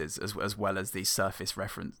performances as well as these surface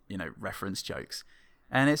reference jokes.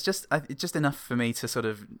 And it's just enough for me to sort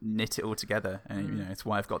of knit it all together, and it's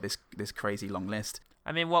why I've got this crazy long list.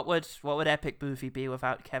 I mean, what would Epic Movie be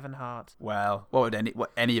without Kevin Hart? Well, what would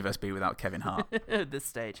any of us be without Kevin Hart? At this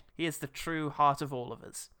stage, he is the true heart of all of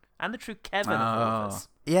us, and the true Kevin of all of us.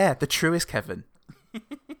 Yeah, the truest Kevin.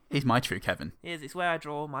 He's my true Kevin. It's where I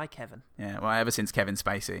draw my Kevin. Yeah, well, ever since Kevin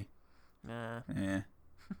Spacey. Yeah.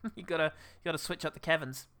 you gotta switch up the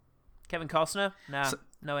Kevins. Kevin Costner,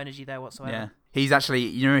 no energy there whatsoever. Yeah, he's actually,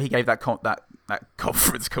 he gave that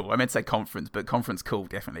conference call. I meant to say conference, but conference call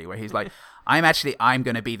definitely, where he's like, I'm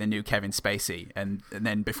going to be the new Kevin Spacey, and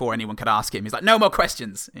then before anyone could ask him, he's like, no more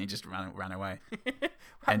questions, and he just ran away.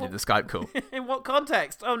 Ended the Skype call. In what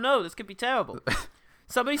context? Oh no, this could be terrible.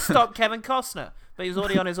 Somebody stop Kevin Costner, but he's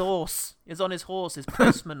already on his horse. He's on his horse, his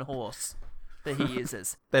postman horse that he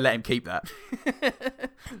uses. They let him keep that.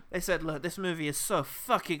 They said, look, this movie is so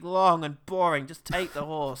fucking long and boring, just take the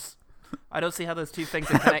horse. I don't see how those two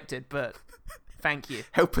things are connected, but thank you.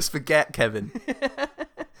 Help us forget, Kevin.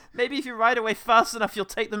 Maybe if you ride away fast enough, you'll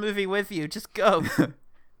take the movie with you. Just go.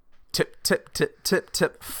 Tip, tip, tip, tip,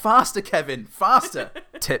 tip. Faster, Kevin. Faster.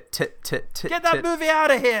 Tip, tip, tip, tip. Get that movie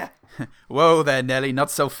out of here. Whoa there, Nelly.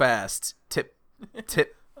 Not so fast. Tip,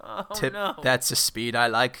 tip, oh, tip. No. That's a speed I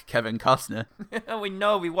like, Kevin Costner. We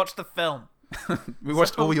know. We watched the film. We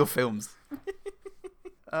watched all your films.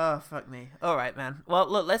 Oh, fuck me. All right, man. Well,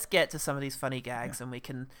 look, let's get to some of these funny gags, and we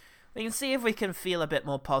can see if we can feel a bit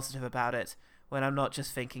more positive about it when I'm not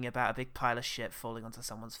just thinking about a big pile of shit falling onto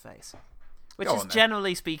someone's face. Which is,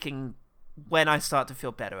 generally speaking, when I start to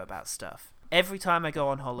feel better about stuff. Every time I go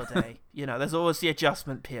on holiday, there's always the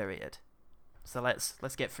adjustment period. So let's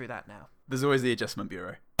get through that now. There's always the adjustment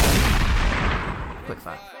bureau. Quick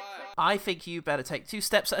fire. I think you better take 2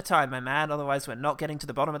 steps at a time, my man, otherwise we're not getting to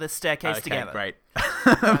the bottom of this staircase together. Great.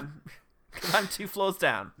 I'm 2 floors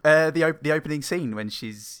down. The opening scene when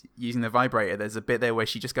she's using the vibrator, there's a bit there where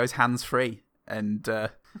she just goes hands-free. And I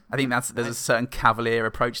think there's a certain cavalier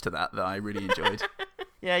approach to that I really enjoyed.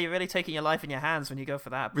 Yeah, you're really taking your life in your hands when you go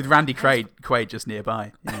for that. With Randy Quaid just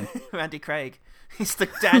nearby. Yeah. Randy Craig. He's the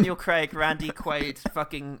Daniel Craig, Randy Quaid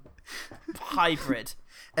fucking hybrid.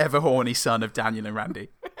 Ever horny son of Daniel and Randy.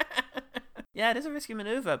 Yeah, it is a risky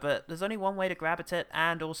maneuver, but there's only one way to grab at it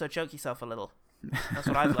and also choke yourself a little. That's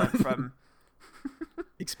what I've learned from...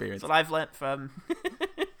 experience. That's what I've learned from...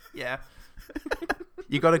 Yeah.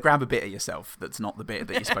 You got to grab a bit of yourself that's not the bit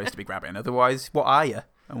that you're supposed to be grabbing. Otherwise, what are you?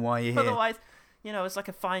 And why are you here? Otherwise, it's like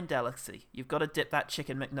a fine delicacy. You've got to dip that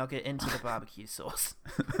chicken McNugget into the barbecue sauce.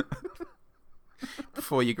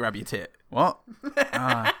 Before you grab your tit. What?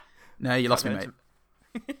 No, you lost me, mate.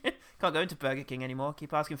 Can't go into Burger King anymore.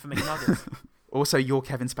 Keep asking for McNuggets. Also, you're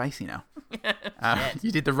Kevin Spacey now.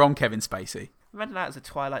 You did the wrong Kevin Spacey. Imagine that as a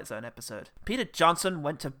Twilight Zone episode. Peter Johnson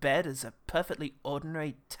went to bed as a perfectly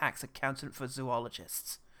ordinary tax accountant for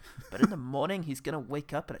zoologists. But in the morning, he's going to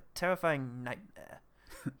wake up in a terrifying nightmare.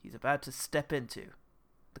 He's about to step into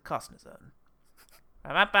the Costner Zone.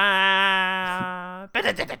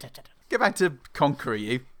 Get back to Conqueror,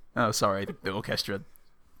 you. Oh, sorry. The orchestra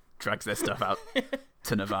drags their stuff out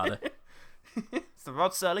to Nevada. It's the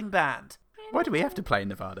Rod Serling Band. Why do we have to play in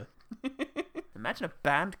Nevada? Imagine a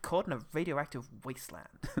band caught in a radioactive wasteland.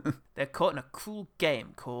 They're caught in a cruel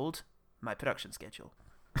game called My Production Schedule.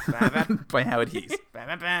 By Howard Hughes.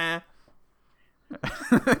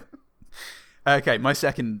 Okay, my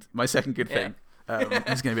second good thing.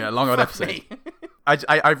 It's going to be a long odd episode.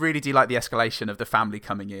 I really do like the escalation of the family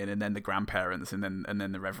coming in, and then the grandparents, and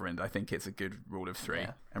then the Reverend. I think it's a good rule of 3.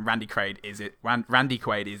 Yeah. And Randy Quaid is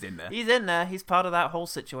in there. He's in there. He's part of that whole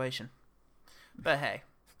situation. But hey,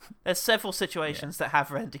 there's several situations that have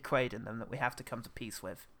Randy Quaid in them that we have to come to peace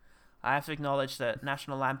with. I have to acknowledge that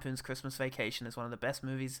National Lampoon's Christmas Vacation is one of the best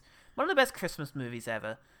Christmas movies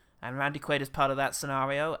ever, and Randy Quaid is part of that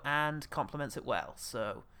scenario and complements it well.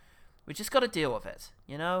 So we just got to deal with it,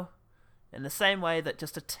 In the same way that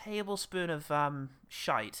just a tablespoon of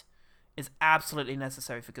shite is absolutely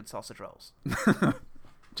necessary for good sausage rolls.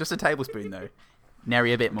 Just a tablespoon, though.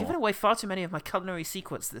 Nary a bit more. Giving away far too many of my culinary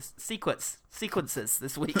sequences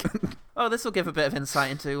this week. Oh, this will give a bit of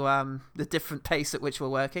insight into the different pace at which we're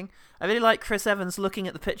working. I really like Chris Evans looking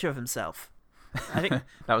at the picture of himself. I think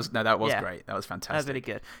that was great. That was fantastic. That was really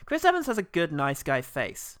good. Chris Evans has a good, nice guy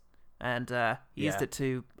face, and he used it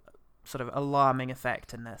to sort of alarming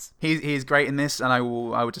effect in this. He's great in this, and I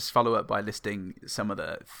will just follow up by listing some of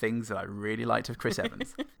the things that I really liked of Chris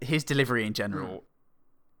Evans. His delivery in general,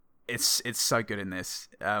 it's so good in this.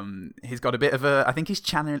 He's got a bit of I think he's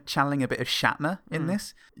channeling a bit of Shatner in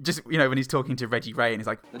this. Just, when he's talking to Reggie Ray and he's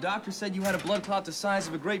like, The doctor said you had a blood clot the size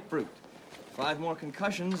of a grapefruit. 5 more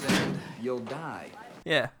concussions and you'll die.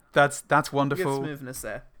 Yeah. That's wonderful. Good smoothness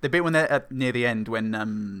there. The bit when they're near the end,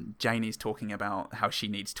 when Janie's talking about how she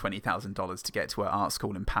needs $20,000 to get to her art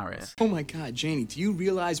school in Paris. Oh my God, Janie, do you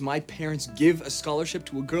realize my parents give a scholarship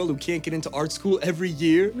to a girl who can't get into art school every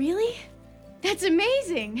year? Really? That's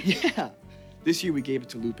amazing. Yeah. This year we gave it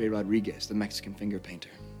to Lupe Rodriguez, the Mexican finger painter.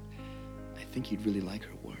 I think you'd really like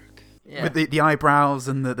her work. Yeah. With the eyebrows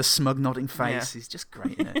and the smug nodding face, he's just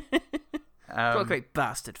great in it. Got a great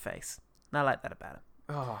bastard face. I like that about him.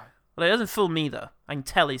 Oh. Well, it doesn't fool me, though. I can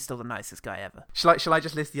tell he's still the nicest guy ever. Shall I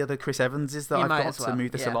just list the other Chris Evanses that You I've might got as well, to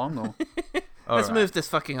move this along? Or? Let's move this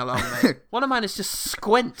fucking along, mate. One of mine is just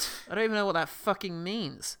squint. I don't even know what that fucking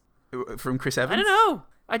means. From Chris Evans? I don't know.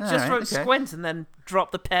 I just Alright, wrote okay. squint and then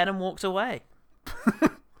dropped the pen and walked away.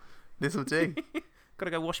 This'll do.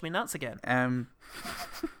 Gotta go wash me nuts again.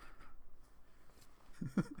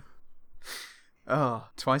 Oh,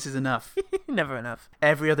 twice is enough. Never enough.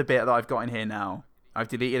 Every other bit that I've got in here now, I've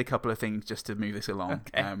deleted a couple of things just to move this along.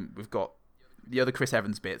 Okay. We've got the other Chris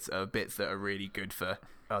Evans bits are bits that are really good for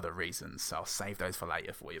other reasons. So I'll save those for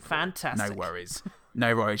later for you. Fantastic. No worries.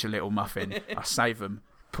 No worries, you little muffin. I'll save them.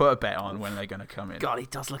 Put a bet on when they're going to come in. God, he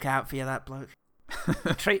does look out for you, that bloke.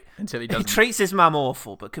 Until he He doesn't. treats his mum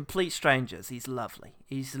awful, but complete strangers, he's lovely.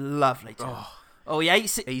 He's lovely to him. Oh, he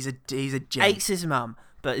hates it. He's a gem. Hates his mum,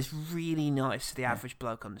 but is really nice to the average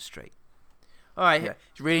bloke on the street. All right. Yeah.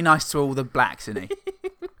 He's really nice to all the blacks, isn't he?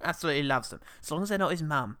 Absolutely loves them, as long as they're not his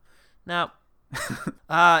mum. Now,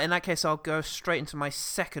 in that case, I'll go straight into my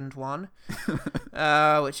second one,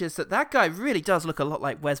 which is that guy really does look a lot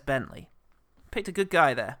like Wes Bentley. Picked a good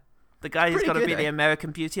guy there. The guy who's Pretty got to good, be the eh?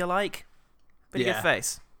 American Beauty alike. Pretty good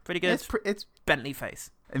face. Pretty good. It's Bentley face.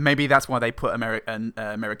 And maybe that's why they put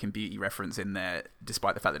American Beauty reference in there,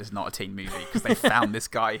 despite the fact that it's not a teen movie, because they found this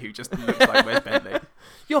guy who just looks like Wes Bentley.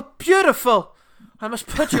 You're beautiful! I must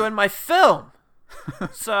put you in my film!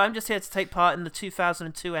 So I'm just here to take part in the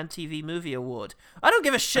 2002 MTV Movie Award. I don't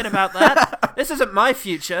give a shit about that. This isn't my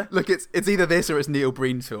future. Look, it's either this or it's Neil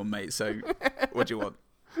Breen's film, mate, so what do you want?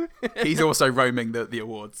 He's also roaming the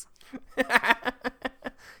awards.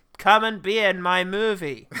 Come and be in my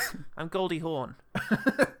movie. I'm Goldie Hawn.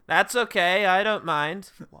 That's okay, I don't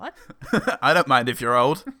mind. What? I don't mind if you're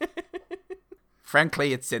old.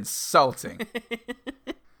 Frankly, it's insulting.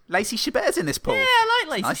 Lacey Chabert's in this, Paul. Yeah, I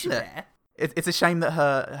like Lacey Nice, isn't it? Chabert. It's a shame that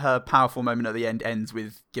her powerful moment at the end ends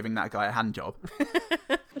with giving that guy a hand job.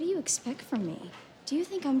 What do you expect from me? Do you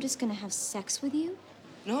think I'm just gonna have sex with you?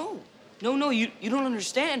 No, you don't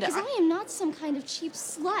understand. Because I am not some kind of cheap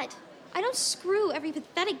slut. I don't screw every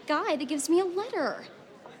pathetic guy that gives me a letter.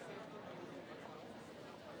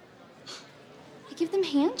 I give them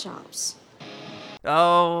hand jobs.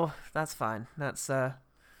 Oh, that's fine. That's Oh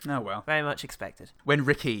well. very much expected. When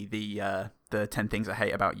Ricky, the 10 Things I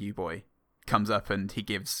Hate About You boy, comes up and he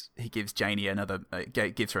gives Janie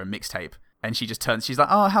gives her a mixtape, and she's like,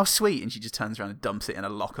 oh, how sweet, and she just turns around and dumps it in a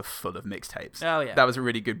locker full of mixtapes. Oh yeah. That was a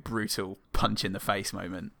really good brutal punch in the face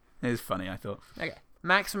moment. It was funny, I thought. Okay.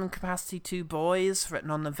 Maximum capacity 2 boys written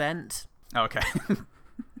on the vent. Oh, okay.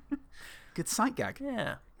 Good sight gag.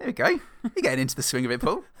 Yeah. There we go. You're getting into the swing of it,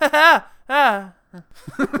 Paul. Ah.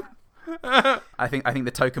 I think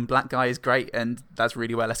the token black guy is great, and that's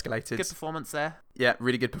really well escalated. Good performance there. Yeah,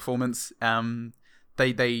 really good performance.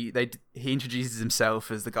 He introduces himself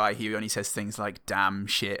as the guy who only says things like "damn,"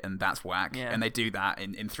 "shit," and "that's whack," Yeah. and they do that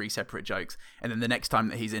in 3 separate jokes. And then the next time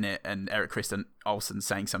that he's in it, and Eric Kristen Olsen's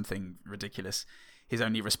saying something ridiculous, his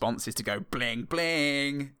only response is to go bling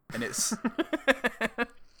bling, and it's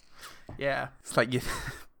Yeah. it's like you.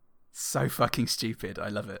 So fucking stupid. I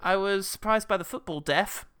love it. I was surprised by the football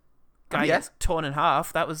death. Guy yeah? gets torn in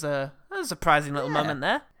half. That was a surprising little moment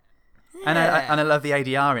there. And I love the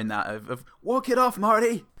ADR in that of walk it off,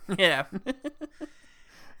 Marty. Yeah.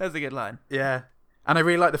 That's a good line. Yeah. And I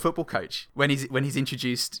really like the football coach when he's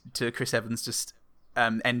introduced to Chris Evans, just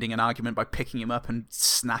ending an argument by picking him up and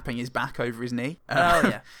snapping his back over his knee. Oh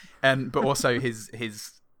yeah. But also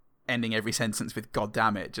his ending every sentence with "God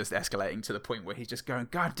damn it," just escalating to the point where he's just going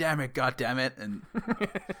God damn it," and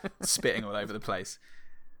spitting all over the place.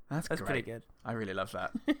 That's great. pretty good. I really love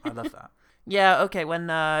that. I love that. Yeah, okay, when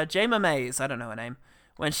Jayma Mays, I don't know her name,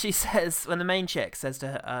 when the main chick says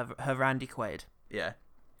to her Randy Quaid Yeah.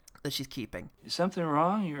 that she's keeping. Is something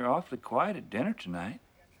wrong? You're awfully quiet at dinner tonight.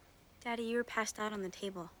 Daddy, you were passed out on the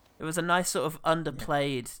table. It was a nice sort of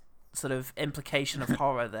underplayed sort of implication of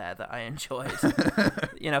horror there that I enjoyed.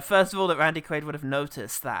 First of all, that Randy Quaid would have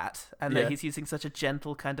noticed that, and that he's using such a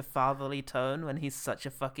gentle kind of fatherly tone when he's such a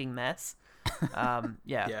fucking mess.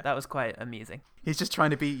 That was quite amusing. He's just trying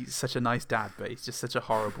to be such a nice dad, but he's just such a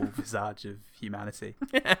horrible visage of humanity.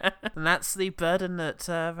 And that's the burden that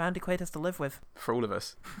Randy Quaid has to live with. For all of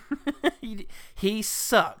us. He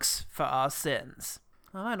sucks for our sins.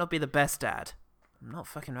 I might not be the best dad. I'm not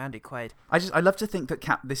fucking Randy Quaid. I love to think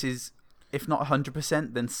that this is, if not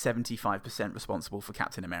 100%, then 75% responsible for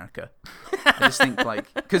Captain America. I just think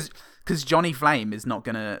because Johnny Flame is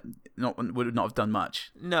would not have done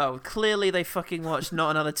much. No, clearly they fucking watched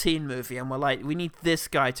Not Another Teen Movie and were like, we need this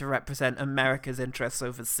guy to represent America's interests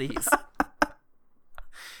overseas.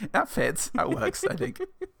 That fits. That works, I think.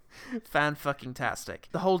 Fan-fucking-tastic.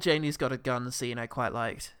 The whole Janie's got a gun scene I quite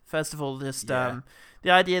liked. First of all, just the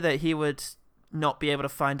idea that he would not be able to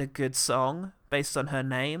find a good song based on her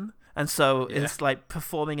name, and so it's like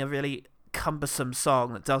performing a really cumbersome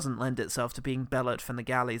song that doesn't lend itself to being bellowed from the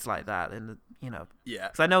galleys like that. And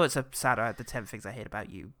because I know it's a satire, the 10 Things I Hate About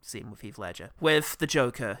You scene with Heath Ledger, with the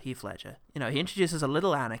Joker, Heath Ledger. He introduces a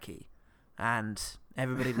little anarchy, and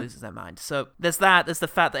everybody loses their mind. So there's that. There's the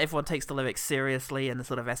fact that everyone takes the lyrics seriously, and the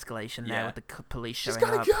sort of escalation there with the police showing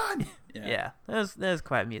up. She's got a gun. That was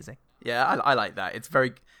quite amusing. Yeah, I like that. It's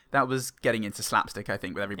very. That was getting into slapstick, I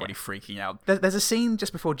think, with everybody freaking out. There's a scene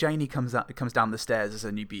just before Janie comes down the stairs as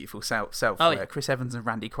a new beautiful self, where Chris Evans and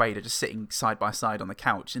Randy Quaid are just sitting side by side on the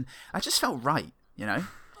couch, and I just felt right, I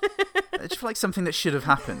just felt like something that should have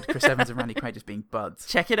happened. Chris Evans and Randy Quaid just being buds.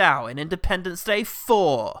 Check it out in Independence Day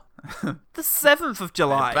 4. The 7th of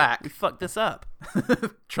July. Back. We fucked this up.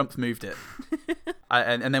 Trump's moved it.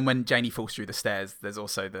 And then when Janie falls through the stairs, there's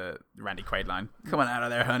also the Randy Quaid line. Come on out of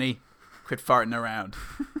there, honey. Quit farting around.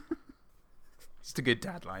 Just a good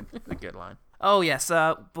dad line. A good line. Oh, yes.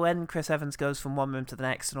 When Chris Evans goes from one room to the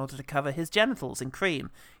next in order to cover his genitals in cream,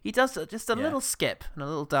 he does just a little skip and a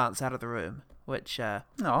little dance out of the room, which, yeah,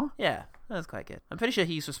 that was quite good. I'm pretty sure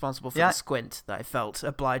he's responsible for the squint that I felt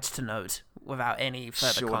obliged to note without any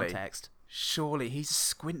further context. Surely, he's a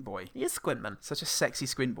squint boy. He is Squintman. Such a sexy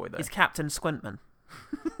squint boy, though. He's Captain Squintman.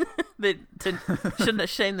 Shouldn't have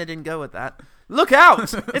shame they didn't go with that. Look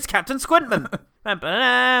out! It's Captain Squintman!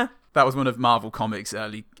 That was one of Marvel Comics'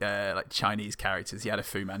 early Chinese characters. He had a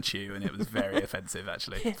Fu Manchu, and it was very offensive,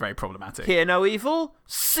 actually. Very problematic. Hear no evil,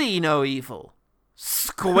 see no evil,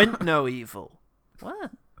 squint no evil.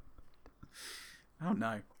 What? I don't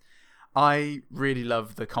know. I really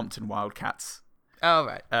love the Compton Wildcats. Oh,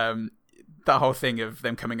 right. That whole thing of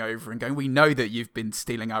them coming over and going, we know that you've been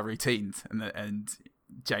stealing our routines. And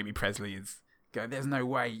Jamie Presley is going, there's no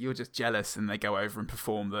way, you're just jealous. And they go over and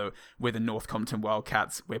perform we're the North Compton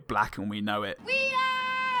Wildcats. We're black and we know it. We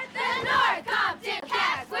are the North Compton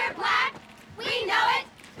Cats. We're black. We know it.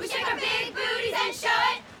 We shake our big booties and show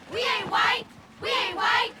it. We ain't white. We ain't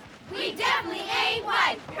white. We definitely ain't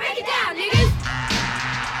white. Break it down, niggas.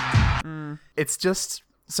 It's just...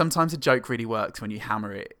 Sometimes a joke really works when you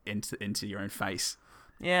hammer it into your own face.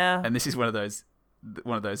 Yeah. And this is one of those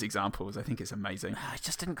examples. I think it's amazing. It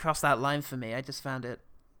just didn't cross that line for me. I just found it...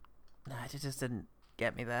 it just didn't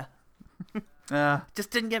get me there.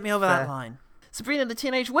 Just didn't get me over that line. Sabrina the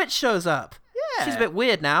Teenage Witch shows up. Yeah. She's a bit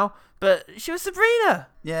weird now, but she was Sabrina.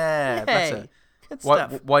 Yeah, that's it. Good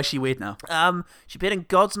stuff. Why is she weird now? She appeared in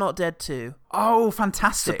God's Not Dead 2. Oh,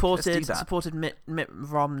 fantastic. Supported Mitt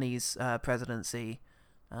Romney's presidency.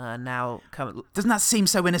 Doesn't that seem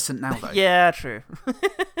so innocent now, though? Yeah, true.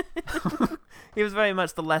 He was very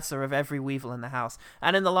much the lesser of every Weevil in the house.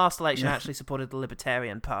 And in the last election, actually supported the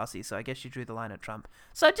Libertarian Party, so I guess she drew the line at Trump.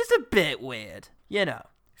 So just a bit weird,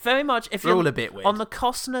 Very much, if you're all a bit weird. On the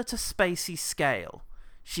Costner to Spacey scale,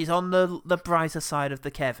 she's on the brighter side of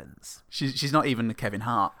the Kevins. She's not even the Kevin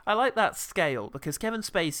Hart. I like that scale, because Kevin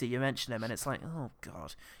Spacey, you mention him, and it's like, oh,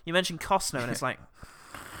 God. You mention Costner, and it's like...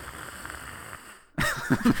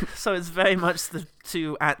 So it's very much the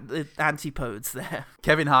two antipodes there.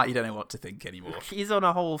 Kevin Hart, you don't know what to think anymore. He's on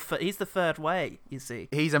a whole... he's the third way, you see.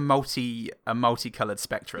 He's a multicolored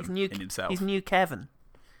spectrum in himself. He's new Kevin.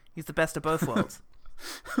 He's the best of both worlds.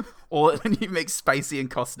 Or when you mix Spacey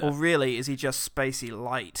and Costner. Or really, is he just Spacey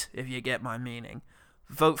light, if you get my meaning?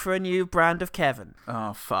 Vote for a new brand of Kevin.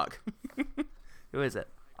 Oh, fuck. Who is it?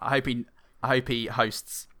 I hope he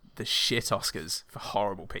hosts the shit Oscars for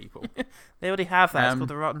horrible people. They already have that. It's called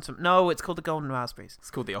the Rotten... No, it's called the Golden Raspberries.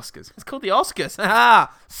 It's called the Oscars. It's called the Oscars.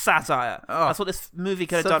 Ah, satire. Oh, that's what this movie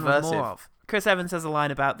could have done with more of. Chris Evans has a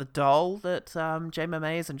line about the doll that Jane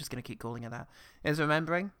Mays, I'm just going to keep calling her that, is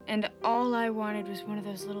remembering. And all I wanted was one of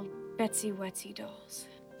those little Betsy Wetsy dolls.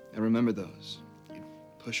 I remember those. You'd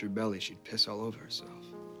push her belly, she'd piss all over herself.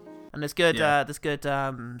 And there's good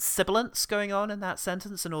sibilance going on in that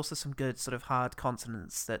sentence, and also some good sort of hard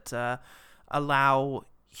consonants that allow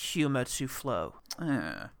humor to flow.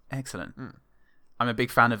 Excellent. I'm a big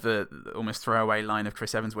fan of the almost throwaway line of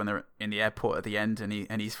Chris Evans when they're in the airport at the end,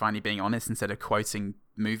 and he's finally being honest instead of quoting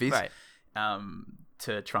movies, right?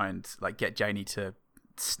 To try and like get Janie to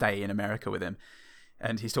stay in America with him.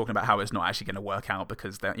 And he's talking about how it's not actually going to work out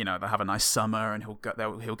because they'll have a nice summer, and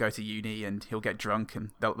he'll go to uni, and he'll get drunk, and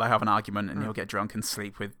they'll have an argument, and he'll get drunk and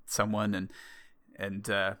sleep with someone, and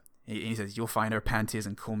he says, "You'll find her panties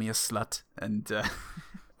and call me a slut," and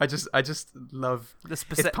I just love the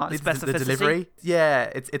the delivery. Yeah,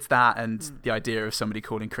 it's that, and the idea of somebody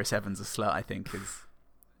calling Chris Evans a slut, I think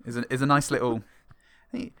is a nice little.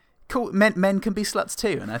 Cool. Men can be sluts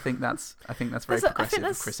too, and I think that's very progressive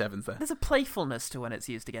of Chris Evans there. There's a playfulness to when it's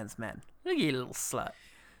used against men. Look at you, little slut.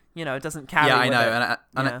 It doesn't carry. Yeah, I know,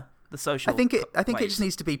 and the social. I think it just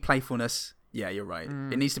needs to be playfulness. Yeah, you're right.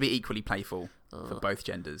 It needs to be equally playful for both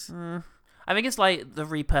genders. I think it's like the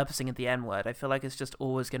repurposing of the N word. I feel like it's just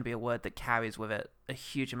always going to be a word that carries with it a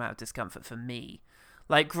huge amount of discomfort for me.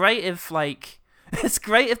 Like, it's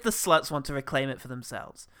great if the sluts want to reclaim it for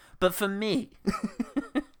themselves, but for me.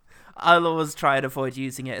 I'll always try and avoid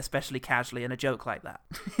using it, especially casually in a joke like that.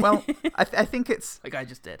 Well, I think it's... Like I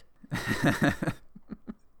just did.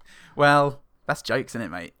 Well, that's jokes, isn't it,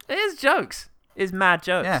 mate? It is jokes. It's mad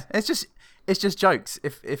jokes. Yeah, it's just jokes.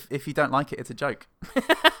 If you don't like it, it's a joke.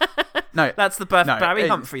 No, that's the Barry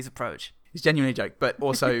Humphries approach. It's genuinely a joke, but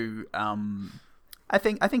also... I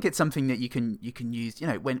think it's something that you can use,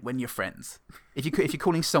 when you're friends. If you're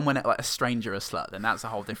calling someone like a stranger a slut, then that's a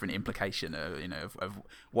whole different implication of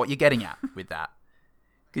what you're getting at with that.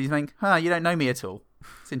 Because you think, you don't know me at all.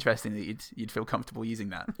 It's interesting that you'd feel comfortable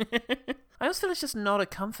using that. I also feel it's just not a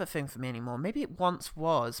comfort thing for me anymore. Maybe it once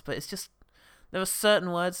was, but it's just there are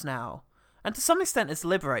certain words now. And to some extent, it's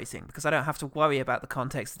liberating because I don't have to worry about the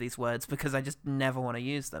context of these words because I just never want to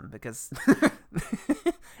use them because...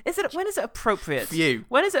 When is it appropriate? For you.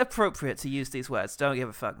 When is it appropriate to use these words? Don't give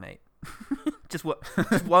a fuck, mate. just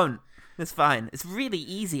won't. It's fine. It's really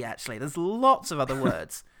easy, actually. There's lots of other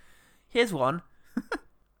words. Here's one.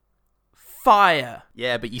 Fire.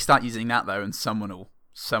 Yeah, but you start using that though, and someone will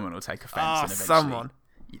take offence, and eventually someone.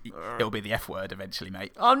 It'll be the F word eventually,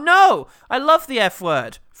 mate. Oh no! I love the F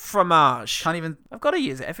word. Fromage. Can't even. I've got to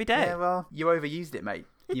use it every day. Yeah, well, you overused it, mate.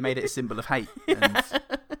 You made it a symbol of hate, and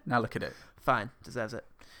now look at it. Fine, deserves it.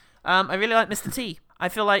 I really like Mr. T. I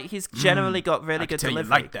feel like he's generally got really good delivery.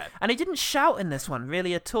 You like that. And he didn't shout in this one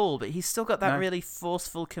really at all, but he's still got that really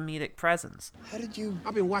forceful comedic presence. How did you...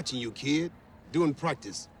 I've been watching you, kid. Doing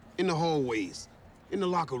practice. In the hallways. In the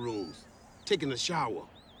locker rooms. Taking a shower.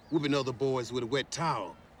 Whipping other boys with a wet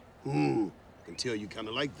towel. I can tell you kind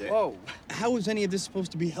of like that. Whoa. How is any of this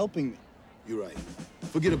supposed to be helping me? You're right.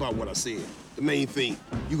 Forget about what I said. The main thing,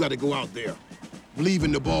 you got to go out there. Believe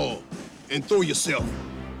in the ball. And throw yourself.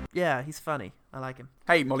 Yeah, he's funny. I like him.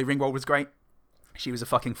 Hey, Molly Ringwald was great. She was a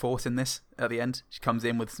fucking force in this at the end. She comes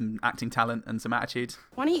in with some acting talent and some attitude.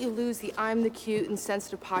 Why don't you lose the I'm the cute and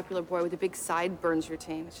sensitive popular boy with the big sideburns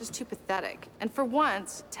routine? It's just too pathetic. And for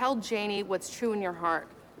once, tell Janie what's true in your heart.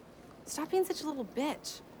 Stop being such a little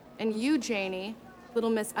bitch. And you, Janie, little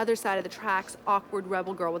miss other side of the tracks, awkward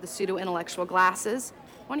rebel girl with the pseudo-intellectual glasses,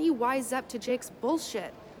 why don't you wise up to Jake's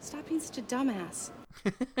bullshit? Stop being such a dumbass.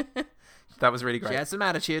 That was really great. She had some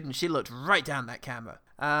attitude, and she looked right down that camera.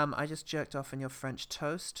 I just jerked off in your French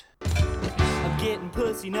toast. I'm getting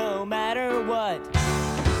pussy no matter what,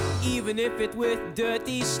 even if it with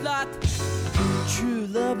dirty slut. True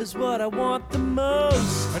love is what I want the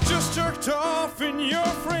most. I just jerked off in your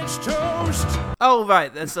French toast. Oh,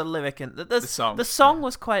 right, there's a lyric in the song. The song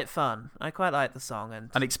was quite fun. I quite liked the song. And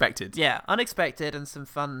unexpected. Yeah, unexpected, and some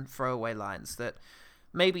fun throwaway lines that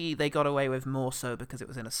maybe they got away with more so because it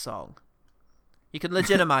was in a song. You can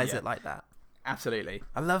legitimize it like that. Absolutely.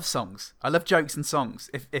 I love songs. I love jokes and songs.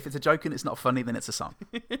 If it's a joke and it's not funny, then it's a song.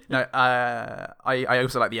 No, I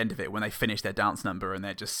also like the end of it when they finish their dance number and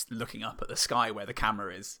they're just looking up at the sky where the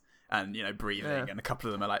camera is and, breathing. Yeah. And a couple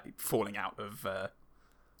of them are like falling out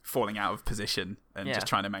of position and just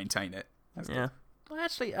trying to maintain it. That's good. I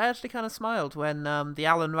actually kind of smiled when the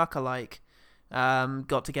Alan Rucker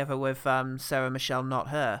got together with Sarah Michelle Not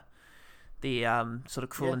Her. The sort of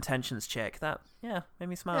Cruel Intentions chick. That made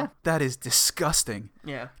me smile. Yeah. That is disgusting.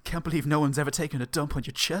 Yeah. Can't believe no one's ever taken a dump on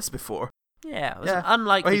your chest before. Yeah, it was an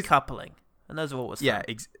unlikely coupling. And those are always fun. Yeah,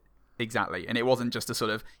 Exactly. And it wasn't just a sort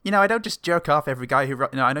of, I don't just jerk off every guy who,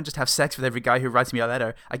 I don't just have sex with every guy who writes me a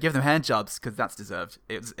letter. I give them hand jobs because that's deserved.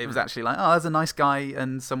 It was actually like, oh, there's a nice guy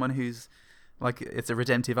and someone who's like, it's a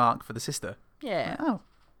redemptive arc for the sister. Yeah. Like, oh,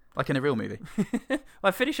 like in a real movie. Well,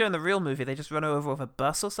 I'm pretty sure in the real movie they just run her over with a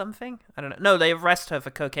bus or something. I don't know. No, they arrest her for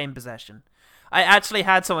cocaine possession. I actually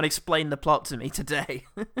had someone explain the plot to me today.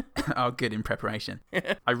 Oh, good, in preparation.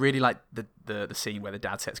 I really like the scene where the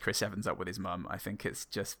dad sets Chris Evans up with his mum. I think it's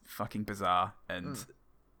just fucking bizarre, and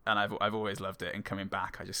I've always loved it. And coming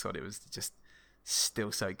back, I just thought it was just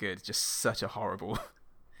still so good. Just such a horrible,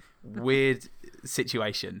 weird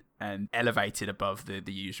situation, and elevated above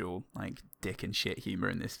the usual like dick and shit humor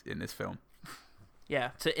in this film.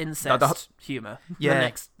 Yeah, to incest humor. Yeah, the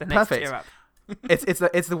next perfect. tier up.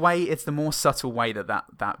 It's the more subtle way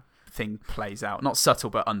that thing plays out. Not subtle,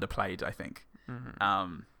 but underplayed, I think.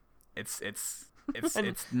 Mm-hmm. It's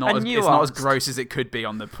not as gross as it could be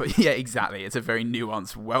on the. Yeah, exactly. It's a very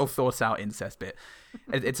nuanced, well thought out incest bit.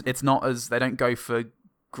 It's not as, they don't go for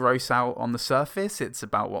gross out on the surface. It's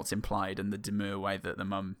about what's implied and the demure way that the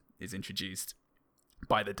mum is introduced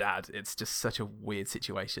by the dad. It's just such a weird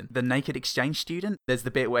situation. The naked exchange student. There's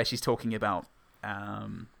the bit where she's talking about.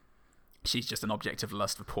 She's just an object of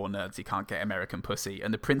lust for poor nerds. He can't get American pussy.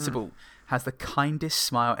 And the principal has the kindest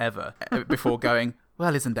smile ever before going,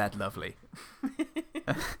 well, isn't that lovely?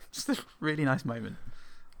 Just a really nice moment.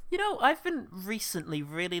 I've been recently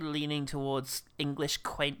really leaning towards English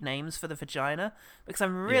quaint names for the vagina because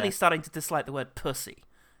I'm really starting to dislike the word pussy.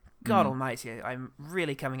 God almighty, I'm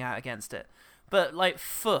really coming out against it. But like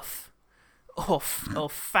fuff or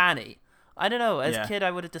fanny. I don't know, as a kid I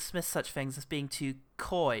would have dismissed such things as being too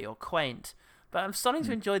coy or quaint, but I'm starting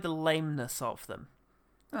to enjoy the lameness of them.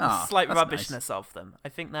 The slight rubbishness of them. I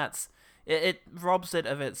think that's... It robs it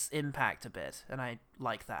of its impact a bit, and I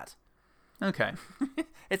like that. Okay.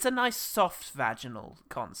 It's a nice soft vaginal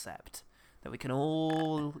concept that we can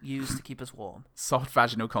all use to keep us warm. Soft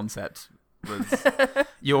vaginal concept was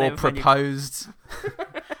your proposed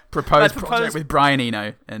project with Brian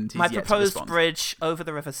Eno, and he's my yet proposed to respond. bridge over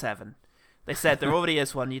the River Severn. They said there already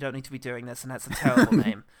is one, you don't need to be doing this, and that's a terrible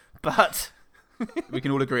name. But we can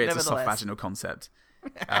all agree it's a soft vaginal concept.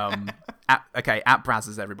 At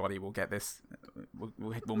Brazzers, everybody will get this.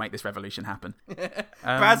 We'll make this revolution happen.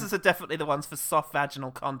 Brazzers are definitely the ones for soft vaginal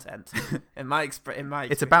content. In my experience,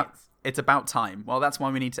 it's about time. Well, that's why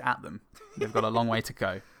we need to at them. They've got a long way to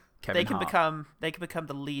go. Kevin Hart. They can become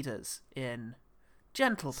the leaders in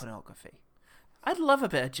gentle pornography. I'd love a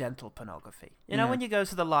bit of gentle pornography. When you go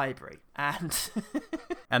to the library and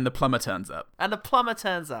and the plumber turns up. And the plumber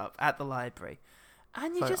turns up at the library.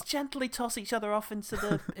 And you just gently toss each other off into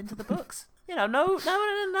the books. None of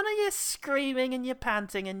you screaming and you're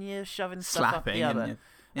panting and you're shoving stuff up the other.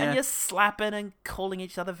 And you're slapping and calling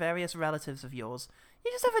each other various relatives of yours.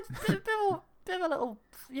 You just have a bit of a little,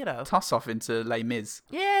 toss off into Les Mis.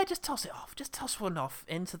 Yeah, just toss it off. Just toss one off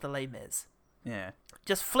into the Les Mis. Yeah.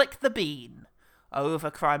 Just flick the bean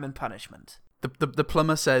over Crime and Punishment. The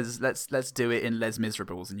plumber says, let's do it in Les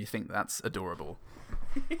Miserables, and you think that's adorable.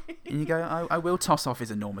 And you go, I will toss off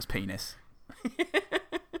his enormous penis.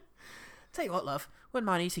 Tell you what, love, wouldn't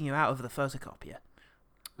mind eating you out over the photocopier.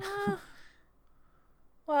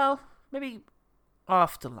 Well, maybe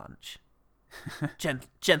after lunch.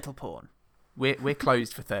 Gentle porn. We're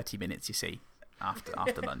closed for 30 minutes, you see,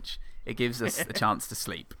 after lunch. It gives us a chance to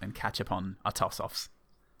sleep and catch up on our toss-offs.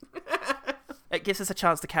 It gives us a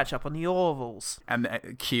chance to catch up on the Orvals.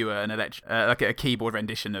 And cue like a keyboard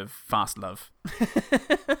rendition of Fast Love.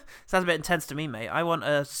 Sounds a bit intense to me, mate. I want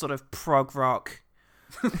a sort of prog rock.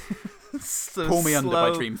 Pull Me Under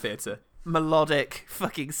by Dream Theater. Melodic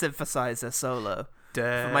fucking synthesizer solo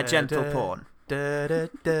for my gentle porn. I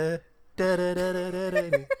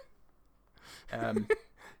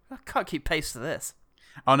can't keep pace to this.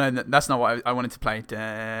 Oh no, that's not what I wanted to play.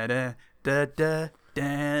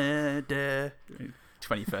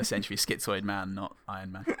 21st century schizoid man, not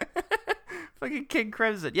Iron Man. Fucking King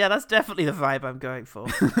Crimson. Yeah, that's definitely the vibe I'm going for.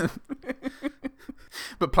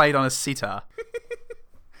 But played on a sitar.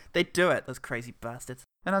 They do it, those crazy bastards.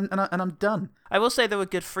 And I'm done. I will say there were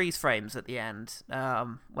good freeze frames at the end.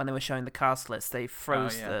 When they were showing the cast list, they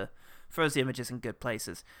froze the images in good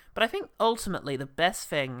places. But I think ultimately the best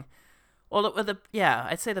thing,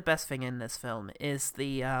 I'd say the best thing in this film is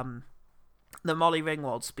the Molly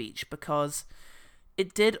Ringwald speech, because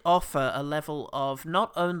it did offer a level of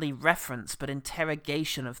not only reference but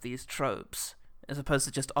interrogation of these tropes, as opposed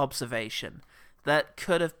to just observation, that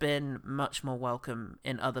could have been much more welcome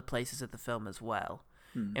in other places of the film as well,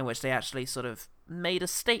 in which they actually sort of made a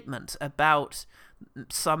statement about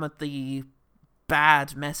some of the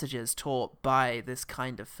bad messages taught by this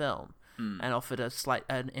kind of film, and offered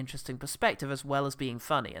an interesting perspective as well as being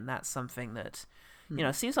funny, and that's something that,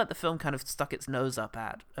 it seems like the film kind of stuck its nose up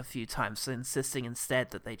at a few times, so insisting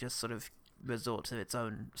instead that they just sort of resort to its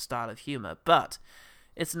own style of humor. But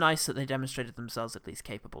it's nice that they demonstrated themselves at least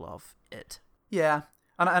capable of it. Yeah,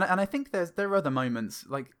 and I think there are other moments,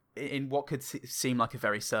 like in what could seem like a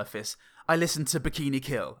very surface. I listen to Bikini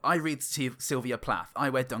Kill. I read Sylvia Plath. I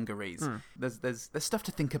wear dungarees. There's stuff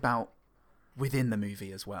to think about within the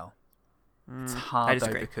movie as well. It's hard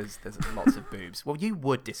though because there's lots of boobs. Well, you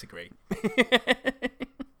would disagree.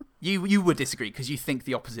 You would disagree because you think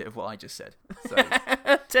the opposite of what I just said. So.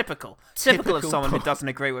 Typical of someone who doesn't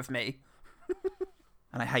agree with me.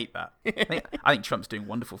 And I hate that. I think Trump's doing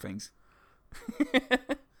wonderful things.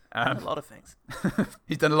 A lot of things.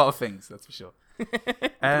 He's done a lot of things, that's for sure. We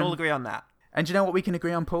can all agree on that. And do you know what we can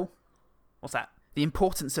agree on, Paul? What's that? The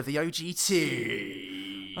importance of the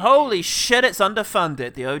OGT. Holy shit, it's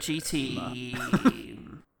underfunded, the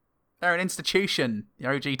OGT. They're an institution, the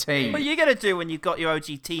OGT. What are you going to do when you've got your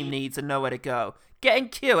OG team needs and nowhere to go? Get in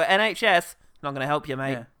queue at NHS. Not going to help you,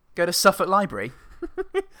 mate. Yeah. Go to Suffolk Library.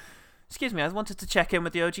 Excuse me, I wanted to check in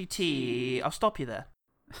with the OGT. I'll stop you there.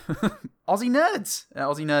 Aussie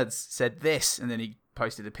Nerds said this, and then he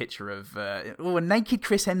posted a picture of a naked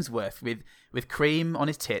Chris Hemsworth with cream on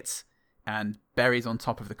his tits and berries on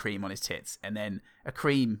top of the cream on his tits, and then a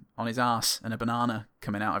cream on his ass and a banana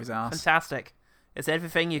coming out of his ass. Fantastic. It's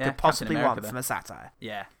everything you could possibly want from a satire.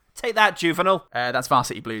 Yeah. Take that, Juvenile. That's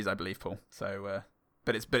Varsity Blues, I believe, Paul. So,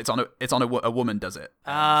 but it's on a woman does it.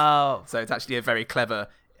 Oh. So it's actually a very clever.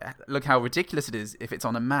 Look how ridiculous it is if it's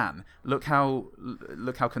on a man. Look how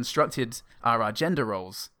constructed are our gender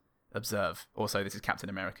roles. Observe. Also, this is Captain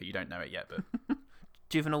America. You don't know it yet, but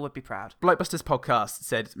Juvenile would be proud. Blokebusters podcast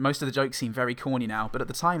said most of the jokes seem very corny now, but at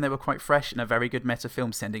the time they were quite fresh and a very good meta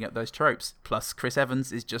film sending up those tropes. Plus, Chris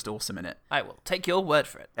Evans is just awesome in it. I will take your word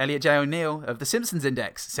for it. Elliot J. O'Neill of The Simpsons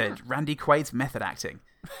Index said Randy Quaid's method acting.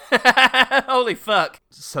 Holy fuck.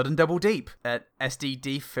 Sudden Double Deep at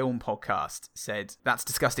SDD Film Podcast said, "That's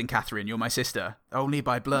disgusting, Catherine. You're my sister. Only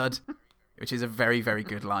by blood." Which is a very, very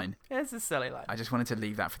good line. It's a silly line. I just wanted to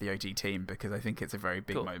leave that for the OG team because I think it's a very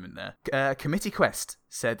big moment there. Committee Quest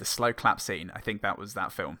said the slow clap scene. I think that was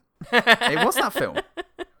that film. It was that film.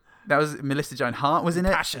 That was Melissa Joan Hart was in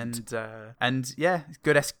it. Passionate. And yeah,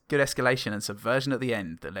 good escalation and subversion at the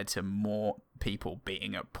end that led to more people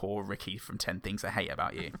beating up poor Ricky from 10 Things I Hate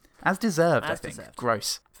About You. As deserved, I think. Deserved.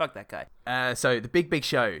 Gross. Fuck that guy. So the Big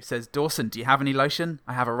Show says, Dawson, do you have any lotion?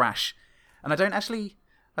 I have a rash. And I don't actually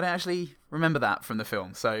remember that from the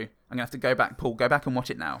film, so I'm gonna have to go back and watch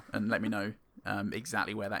it now and let me know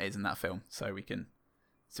exactly where that is in that film, so we can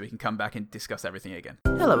come back and discuss everything again.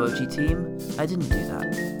 Hello, OG team. I didn't do that.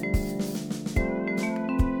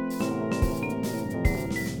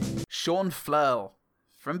 Sean Flurl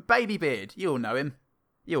from Baby Beard. You'll know him.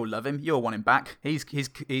 You'll love him. You'll want him back. He's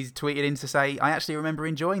tweeted in to say, I actually remember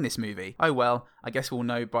enjoying this movie. Oh well, I guess we'll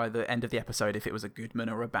know by the end of the episode if it was a good man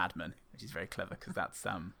or a bad man, which is very clever because that's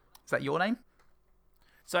is that your name?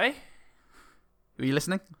 Sorry? Were you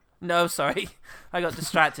listening? No, sorry. I got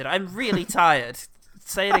distracted. I'm really tired.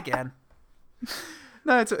 Say it again.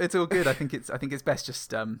 No, it's all good. I think it's best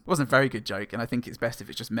just it wasn't a very good joke, and I think it's best if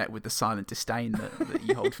it's just met with the silent disdain that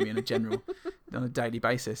you hold for me on a daily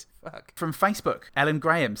basis. Fuck. From Facebook, Ellen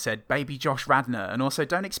Graham said, "Baby Josh Radnor," and also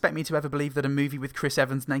don't expect me to ever believe that a movie with Chris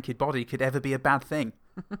Evans' naked body could ever be a bad thing.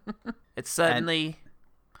 It's certainly.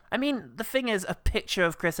 I mean, the thing is, a picture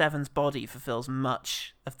of Chris Evans' body fulfills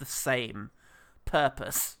much of the same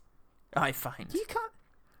purpose, I find.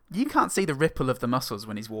 You can't see the ripple of the muscles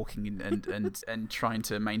when he's walking and trying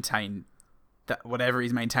to maintain that whatever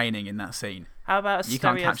he's maintaining in that scene. How about you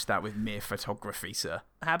can't catch that with mere photography, sir.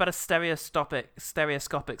 How about a stereoscopic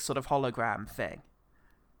sort of hologram thing?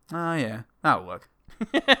 Oh yeah, that'll work.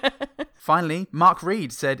 Finally, Mark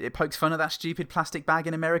Reed said it pokes fun at that stupid plastic bag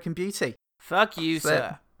in American Beauty. Fuck you,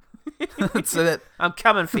 sir. I'm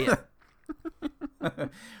coming for you.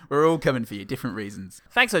 We're all coming for you, different reasons.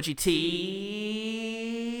 Thanks, OGT.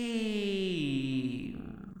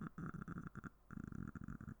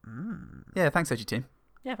 Yeah, thanks, OGT.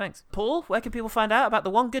 Yeah, thanks. Paul, where can people find out about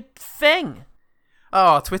the one good thing?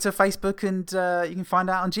 Oh, Twitter, Facebook, and you can find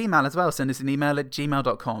out on Gmail as well. Send us an email at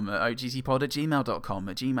gmail.com, at ogtpod@gmail.com,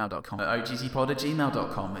 at gmail.com, at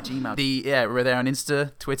ogtpod@gmail.com, at gmail. We're there on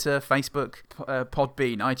Insta, Twitter, Facebook,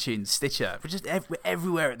 Podbean, iTunes, Stitcher. We're just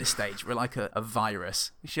everywhere at this stage. We're like a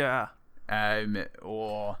virus. Sure.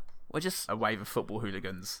 Or We're just a wave of football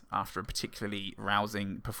hooligans after a particularly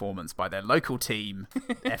rousing performance by their local team,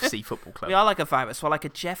 FC Football Club. We are like a virus. We're like a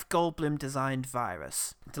Jeff Goldblum designed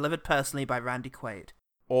virus, delivered personally by Randy Quaid.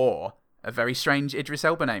 Or a very strange Idris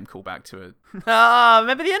Elba name callback to it.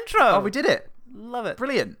 Remember the intro? Oh, we did it. Love it.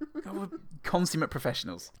 Brilliant. We're consummate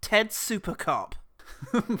professionals. Ted Super Cop.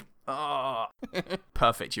 Oh,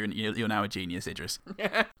 perfect. You're now a genius, Idris.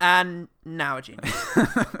 And now a genius.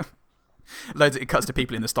 It cuts to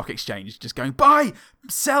people in the stock exchange just going, buy,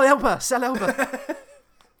 sell Elba.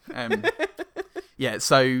 Yeah,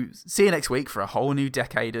 so see you next week for a whole new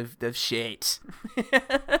decade of shit. We're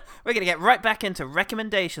going to get right back into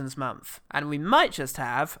recommendations month. And we might just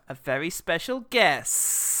have a very special guest.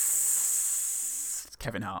 It's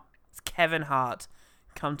Kevin Hart. Kevin Hart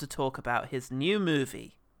come to talk about his new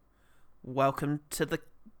movie. Welcome to the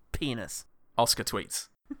Penis. Oscar tweets.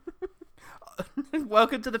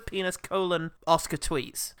 Welcome to the Penis : Oscar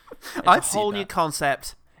tweets. It's a whole new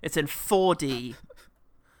concept. It's in 4D.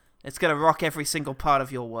 It's going to rock every single part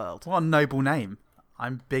of your world. What a noble name.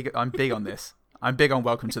 I'm big on this. I'm big on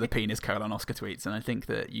Welcome to the Penis : Oscar tweets, and I think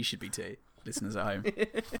that you should be too, listeners at home.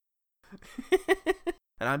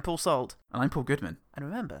 And I'm Paul Salt. And I'm Paul Goodman. And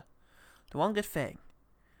remember, the one good thing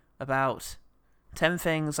about 10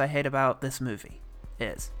 things I hate about this movie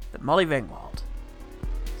is that Molly Ringwald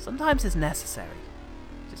sometimes is necessary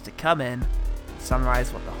just to come in and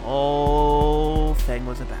summarize what the whole thing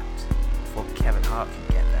was about before Kevin Hart can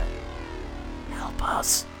get there. Help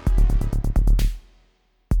us.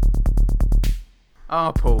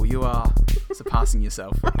 Oh, Paul, you are surpassing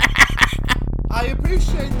yourself. I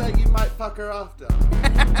appreciate that you might fuck her after.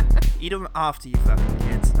 Eat them after you fucking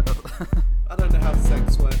kids. I don't know how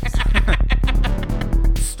sex works.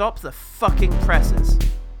 Stop the fucking presses.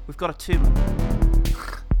 We've got a two-man.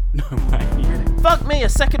 No way. Really? Fuck me, a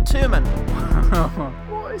second two-man.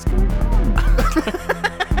 What is going on?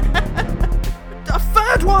 A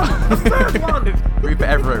third one! Rupert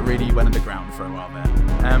Everett really went underground for a while there.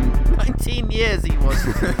 19 years he was.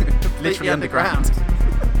 Literally underground.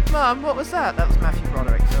 Mum, what was that? That was Matthew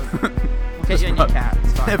Broderick. We'll get you a new cat.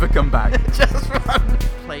 It's fine. Never come back. Just run.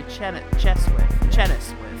 Play chess with.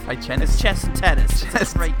 Play tennis. It's chess and tennis.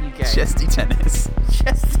 It's a great new game. Chesty tennis.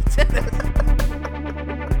 Chesty tennis.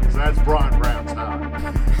 So that's Brian Brown's heart.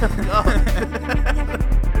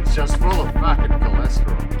 It's just full of fucking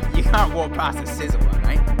cholesterol. You can't walk past a sizzle one,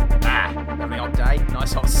 mate. Lovely hot day.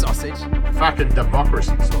 Nice hot sausage. Fucking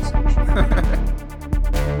democracy sausage.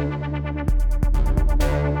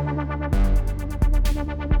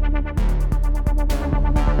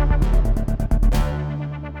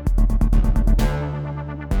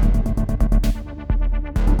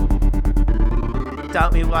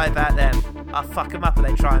 Don't be worried about them. I'll fuck them up if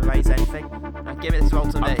they try and raise anything. Now give this roll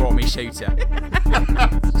to me. I brought me shooter.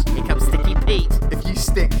 Here comes Sticky Pete. If you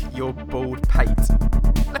stick your bald pate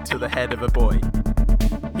to the head of a boy,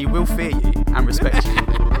 he will fear you and respect you.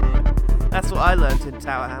 That's what I learned in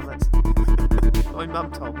Tower Hamlets. My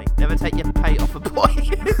mum told me. Never take your pate off a boy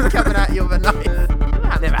who's coming at you with a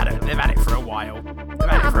knife. They've had it for a while.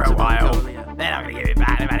 They're not going to give it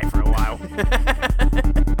back. They've had it for a while.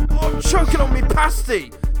 I'm choking on me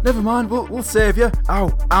pasty. Never mind, we'll save you.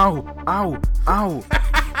 Ow.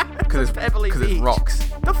 Because it's rocks.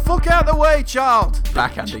 The fuck out of the way, child.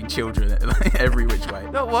 Backhanding children every which way.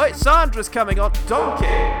 No, wait, Sandra's coming on donkey.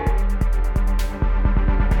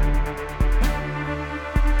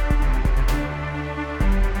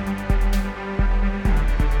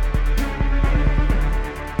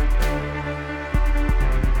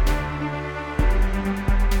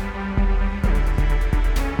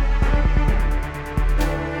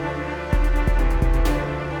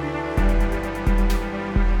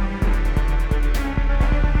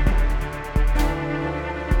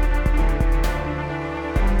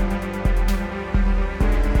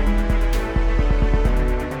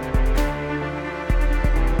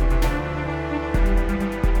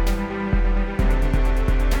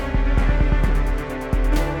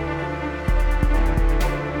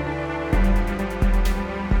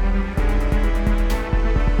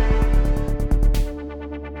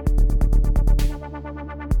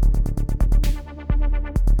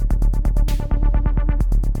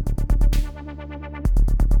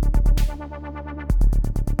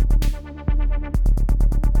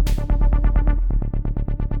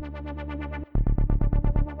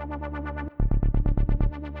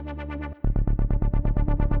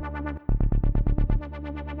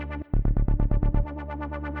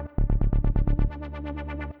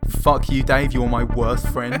 Fuck you, Dave. You're my worst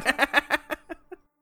friend.